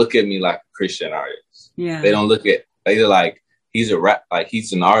don't look at me like a Christian artist. Yeah. They don't look at, they're like, he's a rap, like,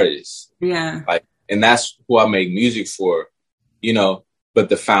 he's an artist. Yeah. Like, and that's who I make music for, but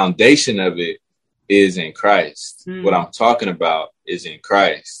the foundation of it is in Christ. What I'm talking about is in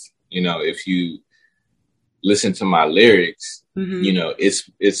Christ. If you listen to my lyrics,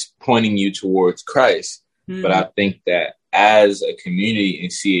 it's pointing you towards Christ. But I think that as a community in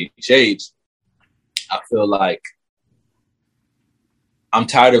CHH, I feel like I'm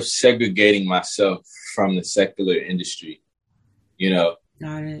tired of segregating myself from the secular industry,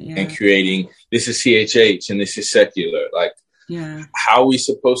 Got it, yeah. and creating, this is CHH and this is secular. Like, how are we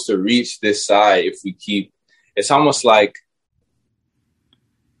supposed to reach this side if we keep, it's almost like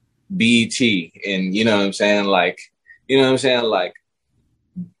BET, and like, like,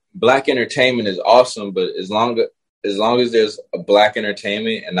 Black entertainment is awesome, but as long as there's a Black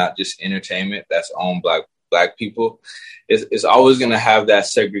entertainment and not just entertainment that's owned by Black people, it's always going to have that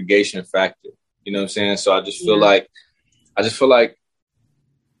segregation factor. So I just feel like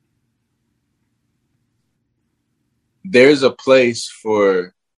there's a place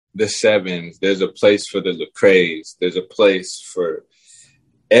for the Sevens. There's a place for the Lecraes. There's a place for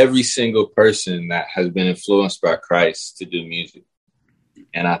every single person that has been influenced by Christ to do music.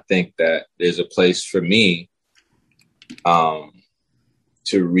 And I think that there's a place for me to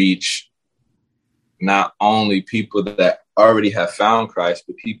reach not only people that already have found Christ,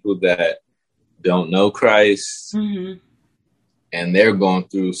 but people that don't know Christ, and they're going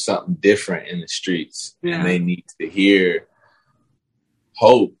through something different in the streets, and they need to hear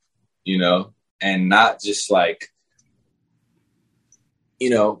hope, and not just like,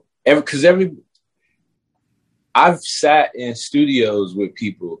 I've sat in studios with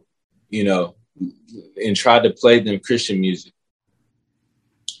people, and tried to play them Christian music.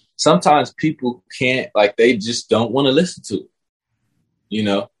 Sometimes people can't, like, they just don't want to listen to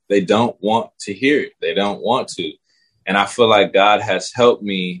it. They don't want to hear it. They don't want to. And I feel like God has helped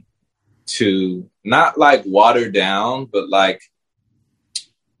me to not like water down, but like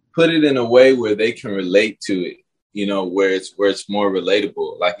put it in a way where they can relate to it, where it's more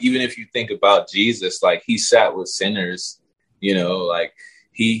relatable. Like, even if you think about Jesus, like, he sat with sinners, like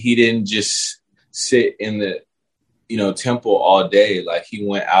he didn't just sit in the, temple all day. Like he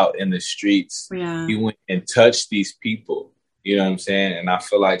went out in the streets. Yeah. He went and touched these people. You know what I'm saying? And I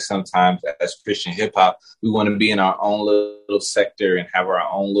feel like sometimes as Christian hip hop, we want to be in our own little sector and have our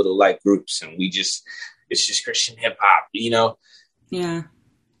own little like groups. And it's just Christian hip hop, Yeah.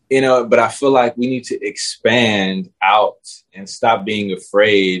 But I feel like we need to expand out and stop being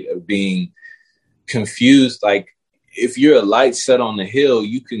afraid of being confused. Like if you're a light set on the hill,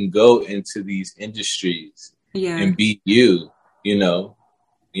 you can go into these industries and be you know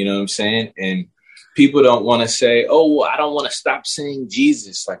what I'm saying? And people don't want to say, oh, well, I don't want to stop saying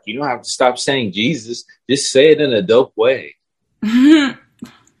Jesus. Like, you don't have to stop saying Jesus. Just say it in a dope way. Well,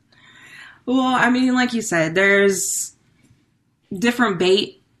 I mean, like you said, there's different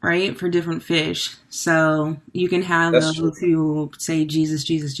bait, right, for different fish. So you can have those who say Jesus,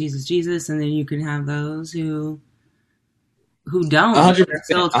 Jesus, Jesus, Jesus, and then you can have those who don't. 100%.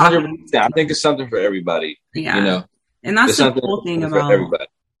 100%. I think it's something for everybody. Yeah. And that's the cool thing about everybody.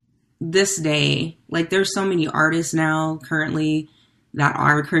 This day. Like, there's so many artists now currently that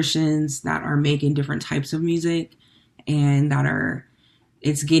are Christians that are making different types of music, and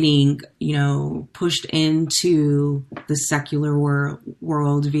it's getting, pushed into the secular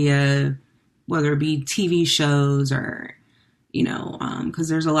world via whether it be TV shows or, because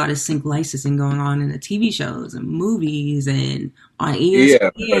there's a lot of sync licensing going on in the TV shows and movies and on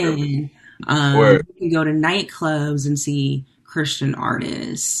ESPN. You can go to nightclubs and see Christian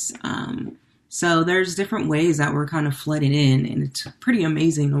artists. So there's different ways that we're kind of flooding in, and it's pretty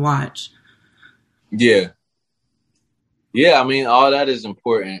amazing to watch. Yeah. Yeah, I mean, all that is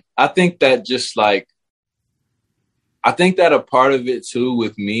important. I think that a part of it too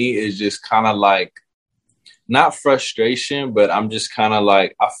with me is just kind of like, not frustration, but I'm just kind of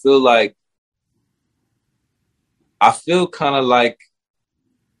like, I feel kind of like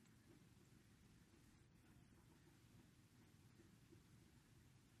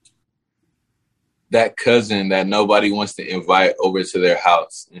that cousin that nobody wants to invite over to their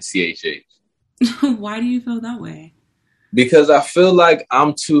house in CHH. Why do you feel that way? Because I feel like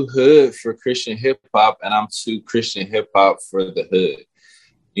I'm too hood for Christian hip hop, and I'm too Christian hip hop for the hood.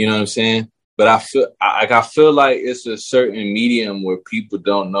 You know what I'm saying? But I feel like it's a certain medium where people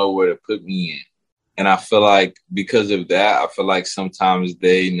don't know where to put me in. And I feel like because of that, I feel like sometimes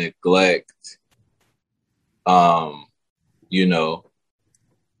they neglect, I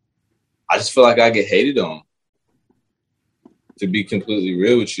just feel like I get hated on, to be completely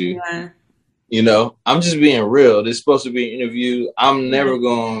real with you. Yeah. I'm just being real. This is supposed to be an interview. I'm never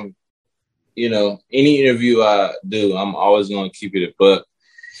going, any interview I do, I'm always going to keep it a buck.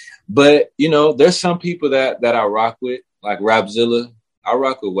 But, there's some people that I rock with, like Rapzilla. I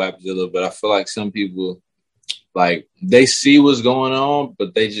rock with Rapzilla, but I feel like some people, like, they see what's going on,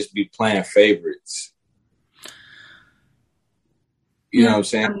 but they just be playing favorites. You know what I'm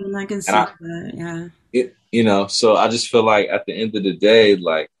saying? I mean, I can see that, yeah. So I just feel like at the end of the day,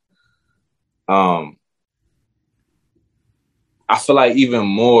 like, I feel like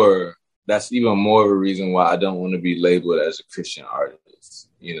that's even more of a reason why I don't want to be labeled as a Christian artist.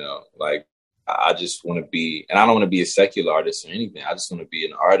 Like, I just want to be, and I don't want to be a secular artist or anything. I just want to be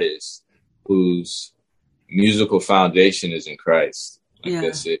an artist whose musical foundation is in Christ. Like,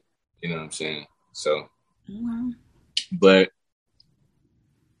 that's it. You know what I'm saying? So, but.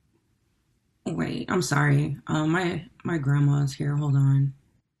 Wait, I'm sorry. My grandma's here. Hold on.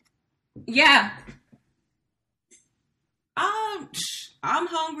 Yeah. I'm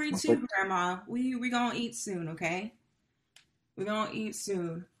hungry too, Grandma. We gonna eat soon, okay? We're gonna eat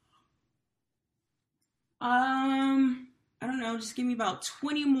soon. I don't know. Just give me about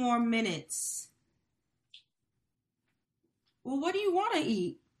 20 more minutes. Well, what do you want to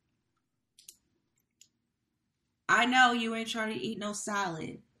eat? I know you ain't trying to eat no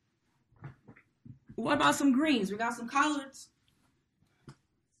salad. What about some greens? We got some collards.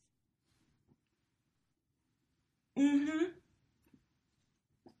 Mm-hmm.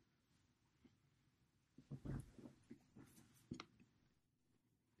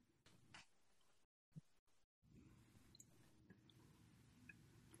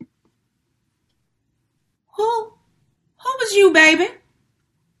 Who was you, baby?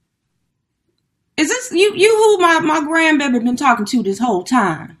 Is this you who my grandbaby been talking to this whole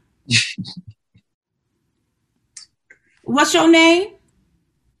time? What's your name?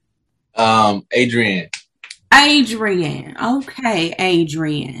 Adrien. Adrien. Okay,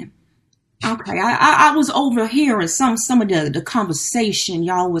 Adrien. Okay, I was overhearing some of the conversation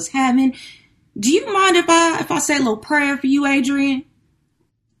y'all was having. Do you mind if I say a little prayer for you, Adrien?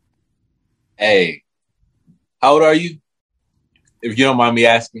 Hey, how old are you? If you don't mind me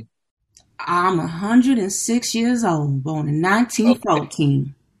asking. I'm 106 years old, born in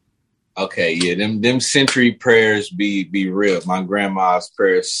 1914. Okay, yeah, them century prayers be real. My grandma's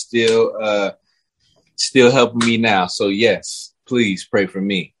prayers still helping me now. So yes, please pray for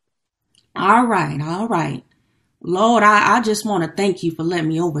me. All right. Lord, I just want to thank you for letting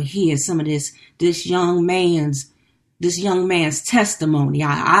me overhear some of this young man's testimony.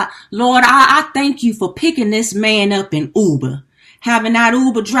 Lord, I thank you for picking this man up in Uber, having that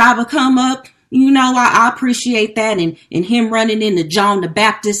Uber driver come up. You know, I appreciate that, and him running into John the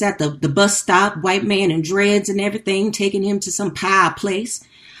Baptist at the bus stop, white man in dreads and everything, taking him to some pie place.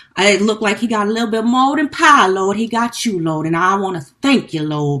 It looked like he got a little bit more than pie, Lord. He got you, Lord, and I want to thank you,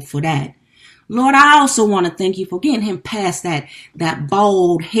 Lord, for that. Lord, I also want to thank you for getting him past that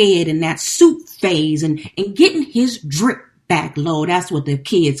bald head and that suit phase and getting his drip back, Lord. That's what the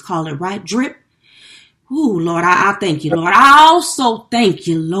kids call it, right? Drip. Ooh, Lord, I thank you, Lord. I also thank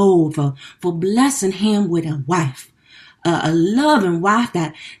you, Lord, for blessing him with a wife, a loving wife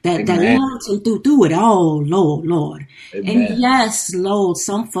that loves him through it all, Lord. Amen. And yes, Lord,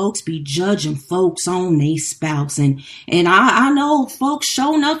 some folks be judging folks on their spouse. And I know folks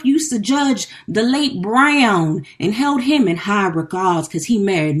sure enough used to judge the late Brown and held him in high regards because he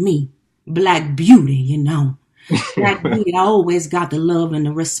married me, Black Beauty, you know. Black Beauty always got the love and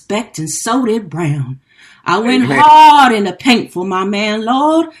the respect, and so did Brown. I went hard in the paint for my man,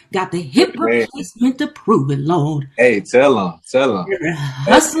 Lord. Got the hip replacement to prove it, Lord. Hey, tell him. The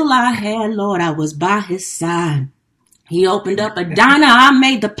hustle I had, Lord, I was by his side. He opened up a diner, I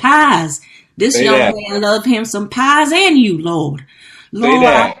made the pies. This young man loved him some pies and you, Lord.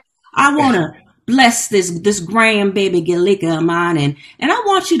 Lord, I want to bless this grandbaby Galika of mine, and I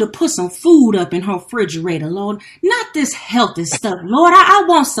want you to put some food up in her refrigerator, Lord. Not this healthy stuff, Lord. I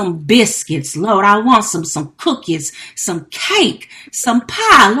want some biscuits, Lord. I want some cookies, some cake, some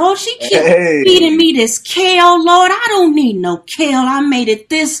pie, Lord. She keeps feeding me this kale, Lord. I don't need no kale. I made it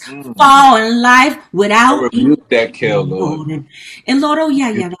this far in life without rebuke that kale, Lord. And Lord, oh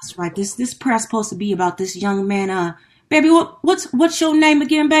yeah, that's right. This prayer's supposed to be about this young man. Baby, what's your name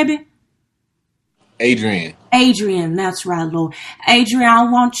again, baby? Adrien, that's right, Lord. Adrien, I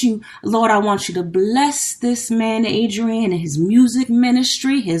want you to bless this man, Adrien, and his music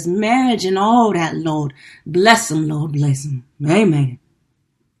ministry, his marriage, and all that, Lord. Bless him, Lord, bless him. Amen.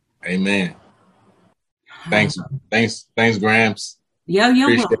 Thanks, Gramps. Yeah,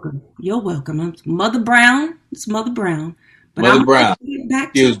 welcome. You're welcome. It's Mother Brown. But Mother Brown.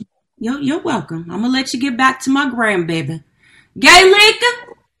 You're welcome. I'm gonna let you get back to my grandbaby.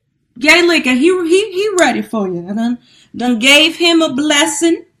 Gay Liquor, he ready for you. I done gave him a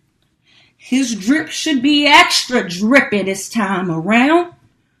blessing. His drip should be extra drippy this time around.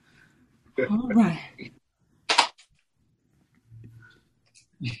 All right.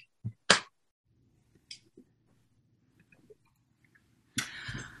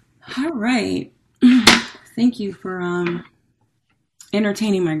 All right. Thank you for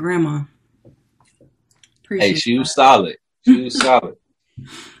entertaining my grandma. Appreciate she was solid.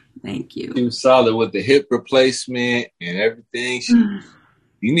 Thank you. She was solid with the hip replacement and everything.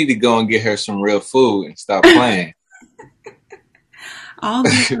 You need to go and get her some real food and stop playing. I'll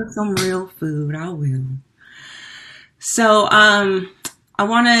get her some real food. I will. So, I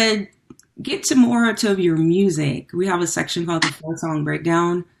want to get to more of your music. We have a section called the Full Song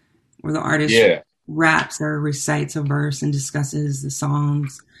Breakdown, where the artist raps or recites a verse and discusses the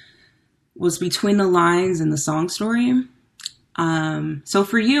songs. What's between the lines and the song story. So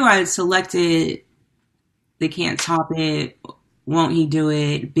for you, I selected They Can't Top It, Won't He Do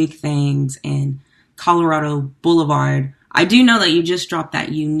It, Big Things, and Colorado Boulevard. I do know that you just dropped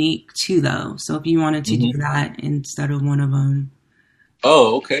that Unique too, though. So if you wanted to do that instead of one of them.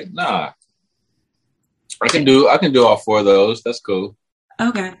 Oh, okay. Nah. I can do all four of those. That's cool.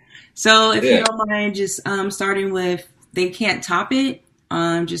 Okay. So if you don't mind just starting with They Can't Top It,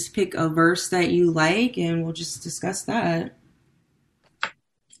 just pick a verse that you like and we'll just discuss that.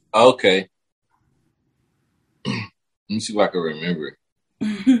 Okay. Let me see if I can remember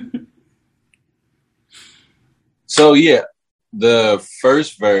it. So yeah, the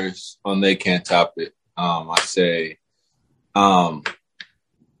first verse on They Can't Top It, I say, had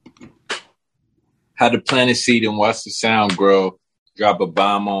to plant a seed and watch the sound grow, drop a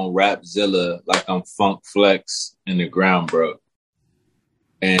bomb on Rapzilla like I'm Funk Flex and the ground broke.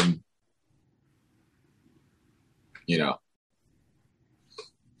 And, you know,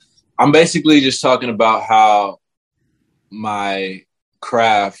 I'm basically just talking about how my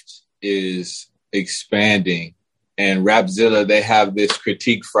craft is expanding, and Rapzilla, they have this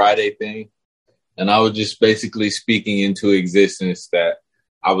Critique Friday thing. And I was just basically speaking into existence that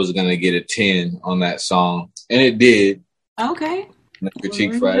I was going to get a 10 on that song. And it did. Okay.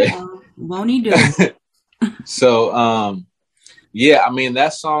 Critique Friday. Won't he do it? So, yeah, I mean,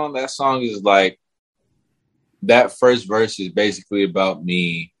 that song is like, that first verse is basically about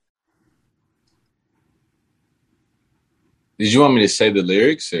me. Did you want me to say the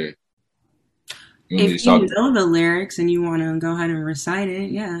lyrics, or if you know the lyrics and you want to go ahead and recite it,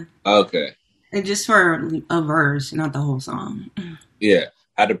 yeah. Okay. And just for a verse, not the whole song. Yeah.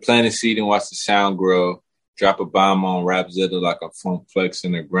 Had to plant a seed and watch the sound grow. Drop a bomb on Rapzilla like a funk flex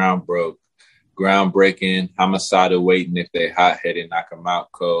and the ground broke. Groundbreaking, homicidal waiting if they hot-headed, knock 'em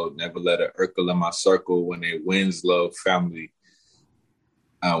out cold. Never let a Urkel in my circle when they winds low, family.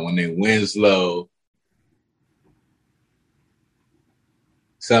 When they winds low,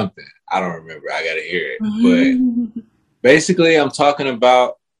 something. I don't remember. I got to hear it. But basically, I'm talking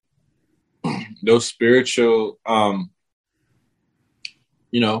about those spiritual,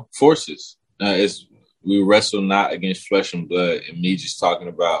 forces. We wrestle not against flesh and blood, and me just talking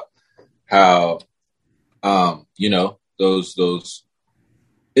about how, those.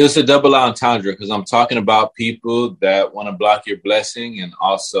 It was a double entendre because I'm talking about people that want to block your blessing, and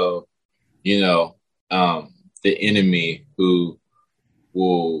also, the enemy who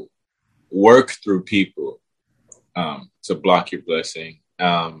will work through people to block your blessing.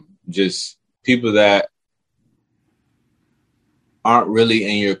 Just people that aren't really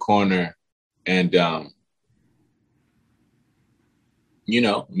in your corner. And,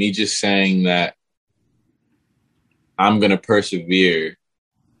 me just saying that I'm going to persevere,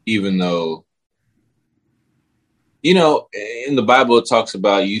 even though, in the Bible, it talks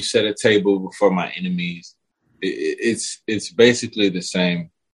about you set a table before my enemies. It's basically the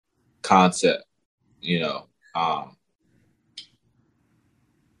same concept, and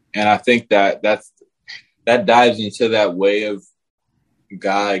I think that dives into that way of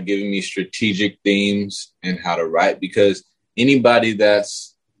God giving me strategic themes and how to write, because anybody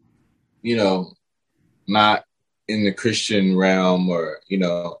that's, not in the Christian realm or,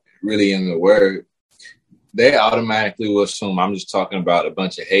 really in the word, they automatically will assume I'm just talking about a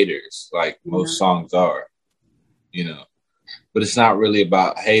bunch of haters, like most songs are, but it's not really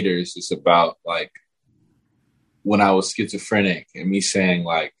about haters. It's about like when I was schizophrenic and me saying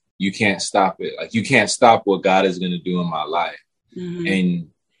like, you can't stop it. Like you can't stop what God is going to do in my life. And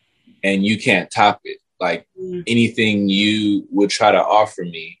you can't top it. Like anything you would try to offer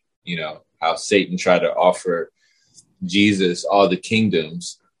me, how Satan tried to offer Jesus all the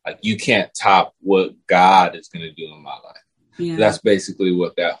kingdoms, like you can't top what God is going to do in my life. Yeah. That's basically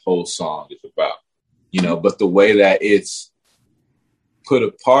what that whole song is about, but the way that it's put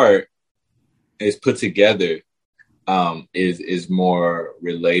together, is more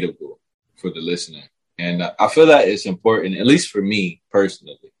relatable for the listener. And I feel that it's important, at least for me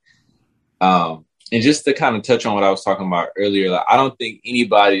personally. And just to kind of touch on what I was talking about earlier, like, I don't think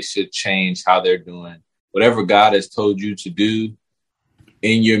anybody should change how they're doing. Whatever God has told you to do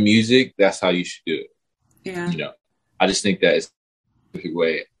in your music, that's how you should do it. Yeah. I just think that it's the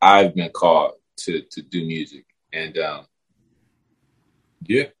way I've been called to do music. And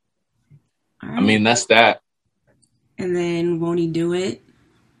yeah. Right. I mean, that's that. And then Won't He Do It?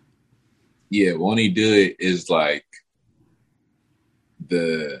 Yeah, Won't He Do It is like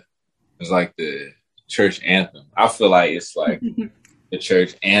the church anthem. I feel like it's like the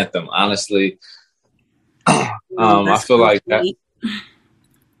church anthem, honestly. I feel like that.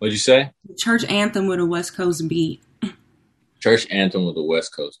 What'd you say? The church anthem with a West Coast beat. Church anthem with a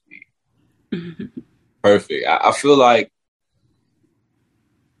West Coast beat. Perfect. I feel like,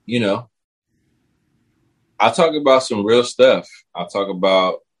 I talk about some real stuff. I talk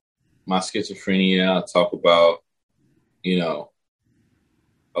about my schizophrenia. I talk about,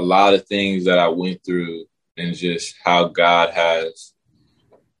 a lot of things that I went through and just how God has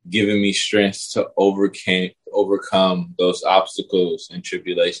given me strength to overcome those obstacles and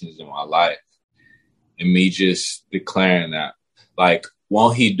tribulations in my life. And me just declaring that, like,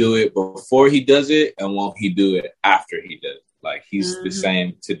 won't He do it before He does it? And won't He do it after He does it? Like, He's the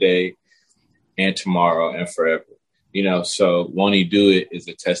same today and tomorrow and forever, so won't He do it is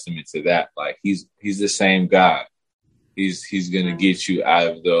a testament to that. Like he's the same God. He's going to get you out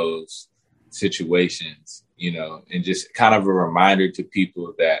of those situations, and just kind of a reminder to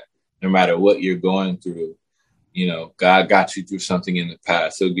people that no matter what you're going through, God got you through something in the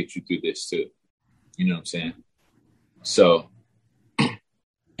past. He'll get you through this too. You know what I'm saying? So.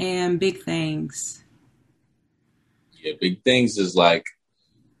 And Big Things. Yeah. Big Things is like,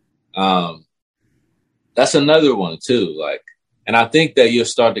 that's another one too. Like, and I think that you'll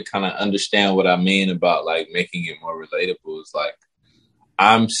start to kind of understand what I mean about like making it more relatable. Is like,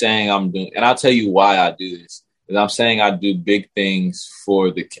 I'm saying I'm doing, and I'll tell you why I do this. Is I'm saying I do big things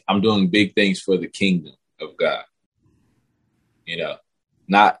I'm doing big things for the kingdom of God. You know,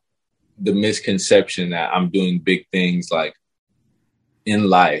 not the misconception that I'm doing big things like in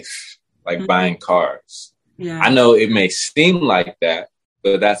life, like buying cars. Yeah. I know it may seem like that,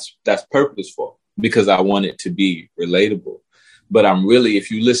 but that's purposeful because I want it to be relatable. But I'm really,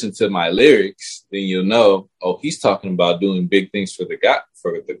 if you listen to my lyrics, then you'll know, oh, he's talking about doing big things for the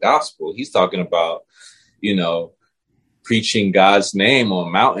gospel. He's talking about, you know, preaching God's name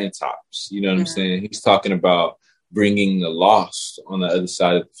on mountaintops. You know what I'm saying? He's talking about bringing the lost on the other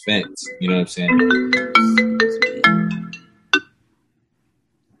side of the fence. You know what I'm saying?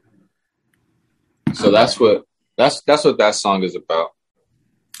 So that's what that song is about.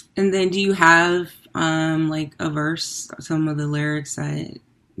 And then do you have like a verse, some of the lyrics that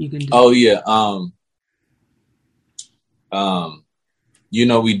you can do? Oh yeah. You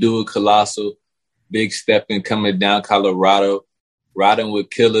know, we do a colossal big stepping coming down Colorado, riding with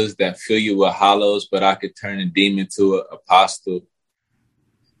killers that fill you with hollows, but I could turn a demon to an apostle.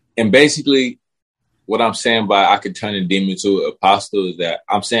 And basically what I'm saying by I could turn a demon to an apostle is that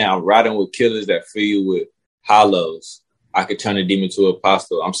I'm saying I'm riding with killers that fill you with hollows. I could turn a demon to an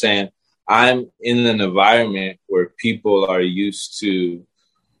apostle. I'm saying I'm in an environment where people are used to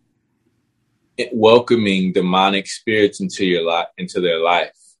welcoming demonic spirits into their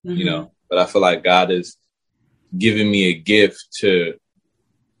life, you know. But I feel like God has given me a gift to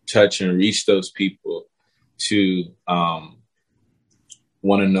touch and reach those people to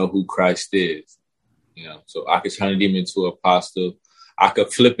want to know who Christ is, you know. So I could turn a demon into an apostle. I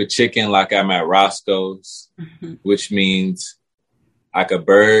could flip a chicken like I'm at Roscoe's, which means like a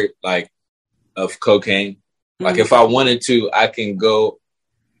bird, like of cocaine. Like if I wanted to, I can go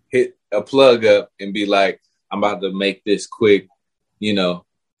hit a plug up and be like, I'm about to make this quick, you know,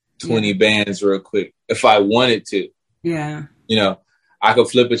 20 bands real quick. If I wanted to, you know, I could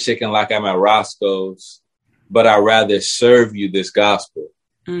flip a chicken like I'm at Roscoe's, but I'd rather serve you this gospel.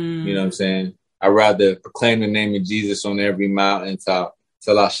 You know what I'm saying? I'd rather proclaim the name of Jesus on every mountaintop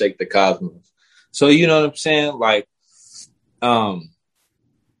till I shake the cosmos. So, you know what I'm saying? Like,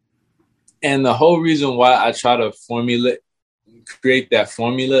 and the whole reason why I try to create that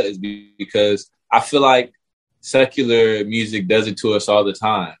formula is because I feel like secular music does it to us all the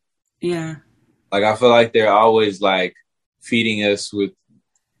time. Yeah. Like, I feel like they're always like feeding us with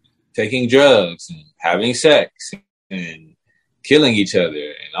taking drugs and having sex and killing each other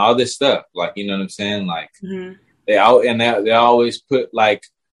and all this stuff. Like, you know what I'm saying? Like they always put like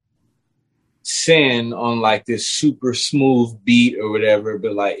sin on like this super smooth beat or whatever,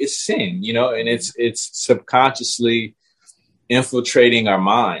 but like it's sin, you know, and it's subconsciously infiltrating our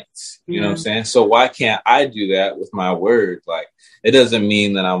minds. You know what I'm saying? So why can't I do that with my word? Like, it doesn't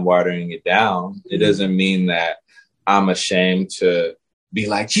mean that I'm watering it down. It doesn't mean that I'm ashamed to be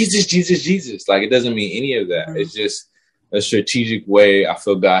like, Jesus, Jesus, Jesus. Like, it doesn't mean any of that. It's just a strategic way I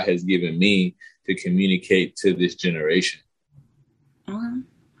feel God has given me to communicate to this generation. And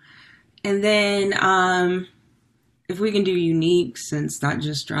then if we can do unique, since that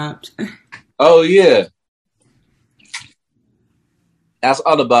just dropped. Oh, yeah. That's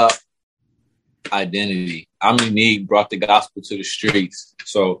all about identity. I'm unique, brought the gospel to the streets.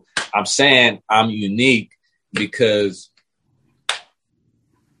 So I'm saying I'm unique because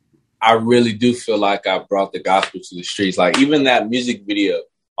I really do feel like I brought the gospel to the streets. Like, even that music video,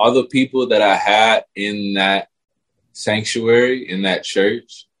 all the people that I had in that sanctuary, in that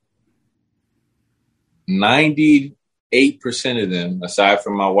church, 98% of them, aside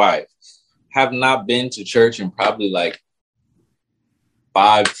from my wife, have not been to church in probably like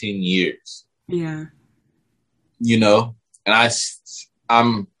 5-10 years. Yeah. You know, and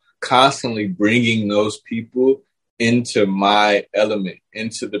I'm constantly bringing those people into my element,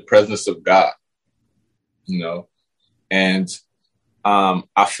 into the presence of God, you know, and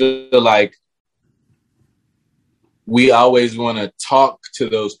I feel like we always want to talk to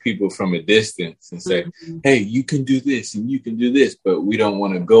those people from a distance and say, hey, you can do this and you can do this, but we don't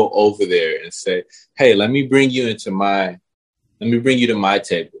want to go over there and say, hey, let me bring you to my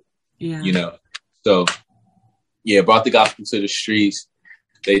table, you know. So, yeah, brought the gospel to the streets.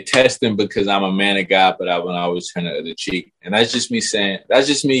 They test him because I'm a man of God, but I will always turn the other cheek. And that's just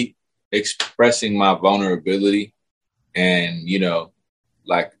me expressing my vulnerability and, you know,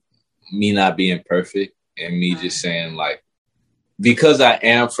 like me not being perfect and me just saying, like, because I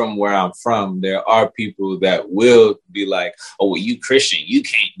am from where I'm from, there are people that will be like, oh, well, you Christian, you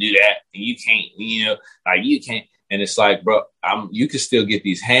can't do that. And you can't, you know, like you can't. And it's like, bro, you can still get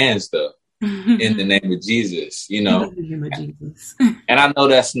these hands though. in the name of Jesus, you know. In the name of Jesus. And I know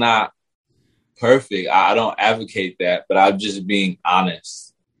that's not perfect. I don't advocate that, but I'm just being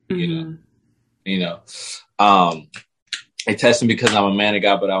honest, you know. They test me because I'm a man of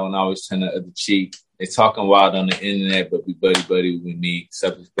God, but I won't always turn the other cheek. They talking wild on the internet, but we buddy with me,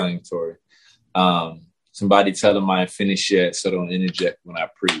 self-explanatory. Somebody tell them I ain't finished yet, so don't interject when I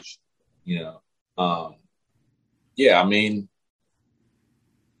preach, you know. Yeah, I mean,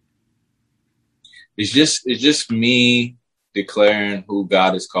 it's just me declaring who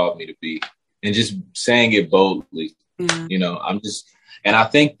God has called me to be and just saying it boldly, you know. And I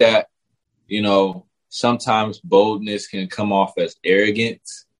think that, you know, sometimes boldness can come off as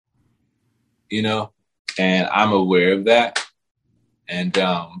arrogance, you know, and I'm aware of that. And,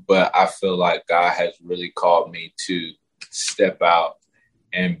 but I feel like God has really called me to step out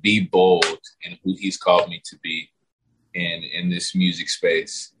and be bold in who he's called me to be in this music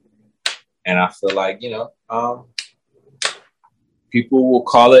space. And I feel like, you know, people will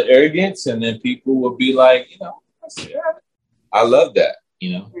call it arrogance, and then people will be like, you know, I love that,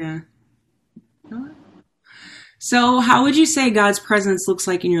 you know? Yeah. So how would you say God's presence looks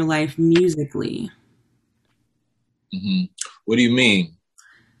like in your life musically? What do you mean?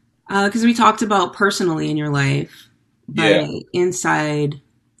 Because we talked about personally in your life, but inside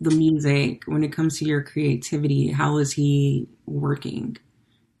the music, when it comes to your creativity, how is he working?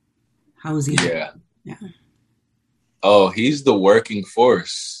 How is he? Yeah. Oh, he's the working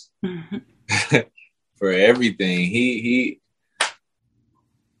force for everything.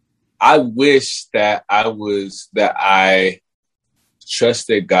 I wish that I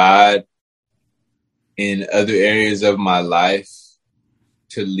trusted God in other areas of my life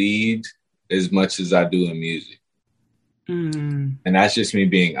to lead as much as I do in music. And that's just me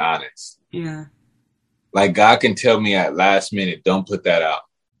being honest. Yeah. Like, God can tell me at last minute, don't put that out.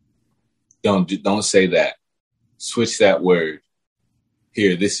 Don't say that. Switch that word.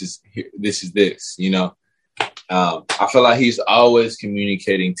 This is this, you know. I feel like he's always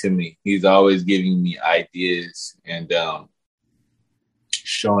communicating to me. He's always giving me ideas and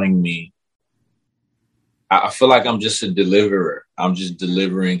showing me. I feel like I'm just a deliverer. I'm just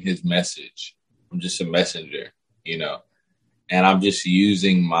delivering his message. I'm just a messenger, you know. And I'm just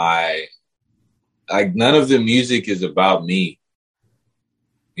using none of the music is about me.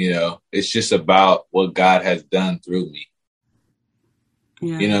 You know, it's just about what God has done through me.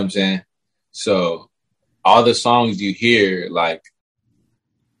 Yeah. You know what I'm saying? So all the songs you hear, like,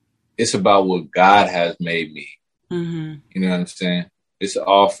 it's about what God has made me. You know what I'm saying? It's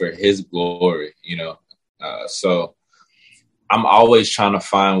all for his glory, you know? So I'm always trying to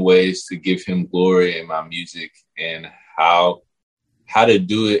find ways to give him glory in my music and how to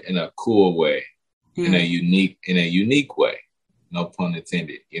do it in a cool way, in a unique way. No pun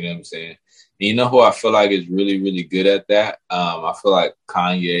intended. You know what I'm saying? And you know who I feel like is really, really good at that? I feel like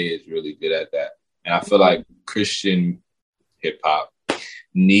Kanye is really good at that. And I feel like Christian hip hop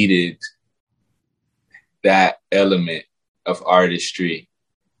needed that element of artistry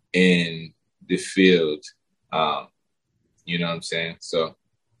in the field. You know what I'm saying? So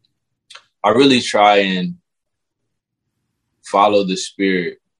I really try and follow the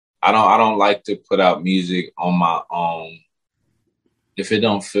spirit. I don't like to put out music on my own. If it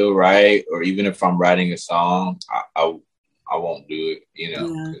don't feel right, or even if I'm writing a song, I won't do it, you know.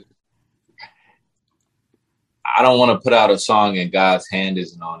 Yeah. I don't want to put out a song and God's hand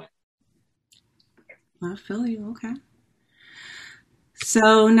isn't on it. I feel you. Okay.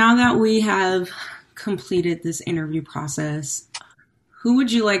 So now that we have completed this interview process, who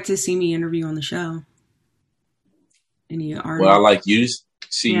would you like to see me interview on the show? Any artists? Well, I like you to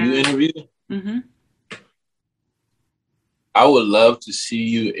see you interview. I would love to see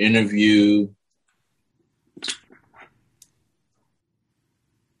you interview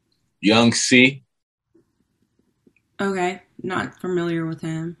Young C. Okay. Not familiar with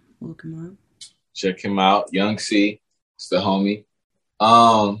him. Look him up. Check him out. Young C. It's the homie.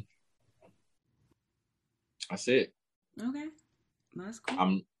 That's it. Okay. That's cool. I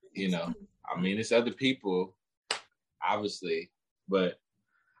mean, it's other people, obviously, but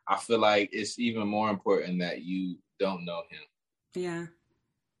I feel like it's even more important that you don't know him. Yeah.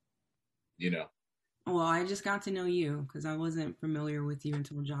 You know. Well, I just got to know you because I wasn't familiar with you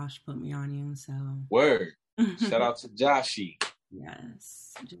until Josh put me on you. So. Word. Shout out to Joshy.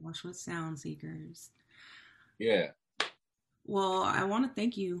 Yes. Josh with Sound Seekers. Yeah. Well, I want to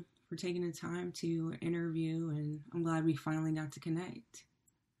thank you for taking the time to interview, and I'm glad we finally got to connect.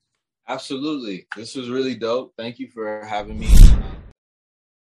 Absolutely. This was really dope. Thank you for having me.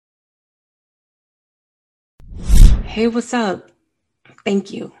 Hey, what's up?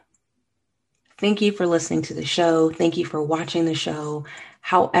 Thank you. Thank you for listening to the show. Thank you for watching the show.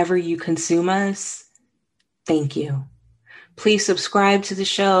 However you consume us, thank you. Please subscribe to the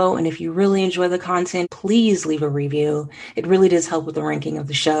show. And if you really enjoy the content, please leave a review. It really does help with the ranking of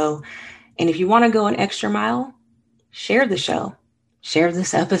the show. And if you want to go an extra mile, share the show. Share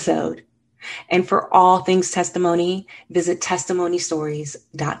this episode. And for all things testimony, visit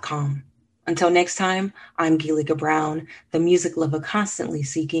testimonystories.com. Until next time, I'm Gilika Brown, the music lover constantly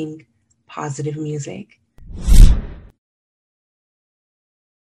seeking positive music.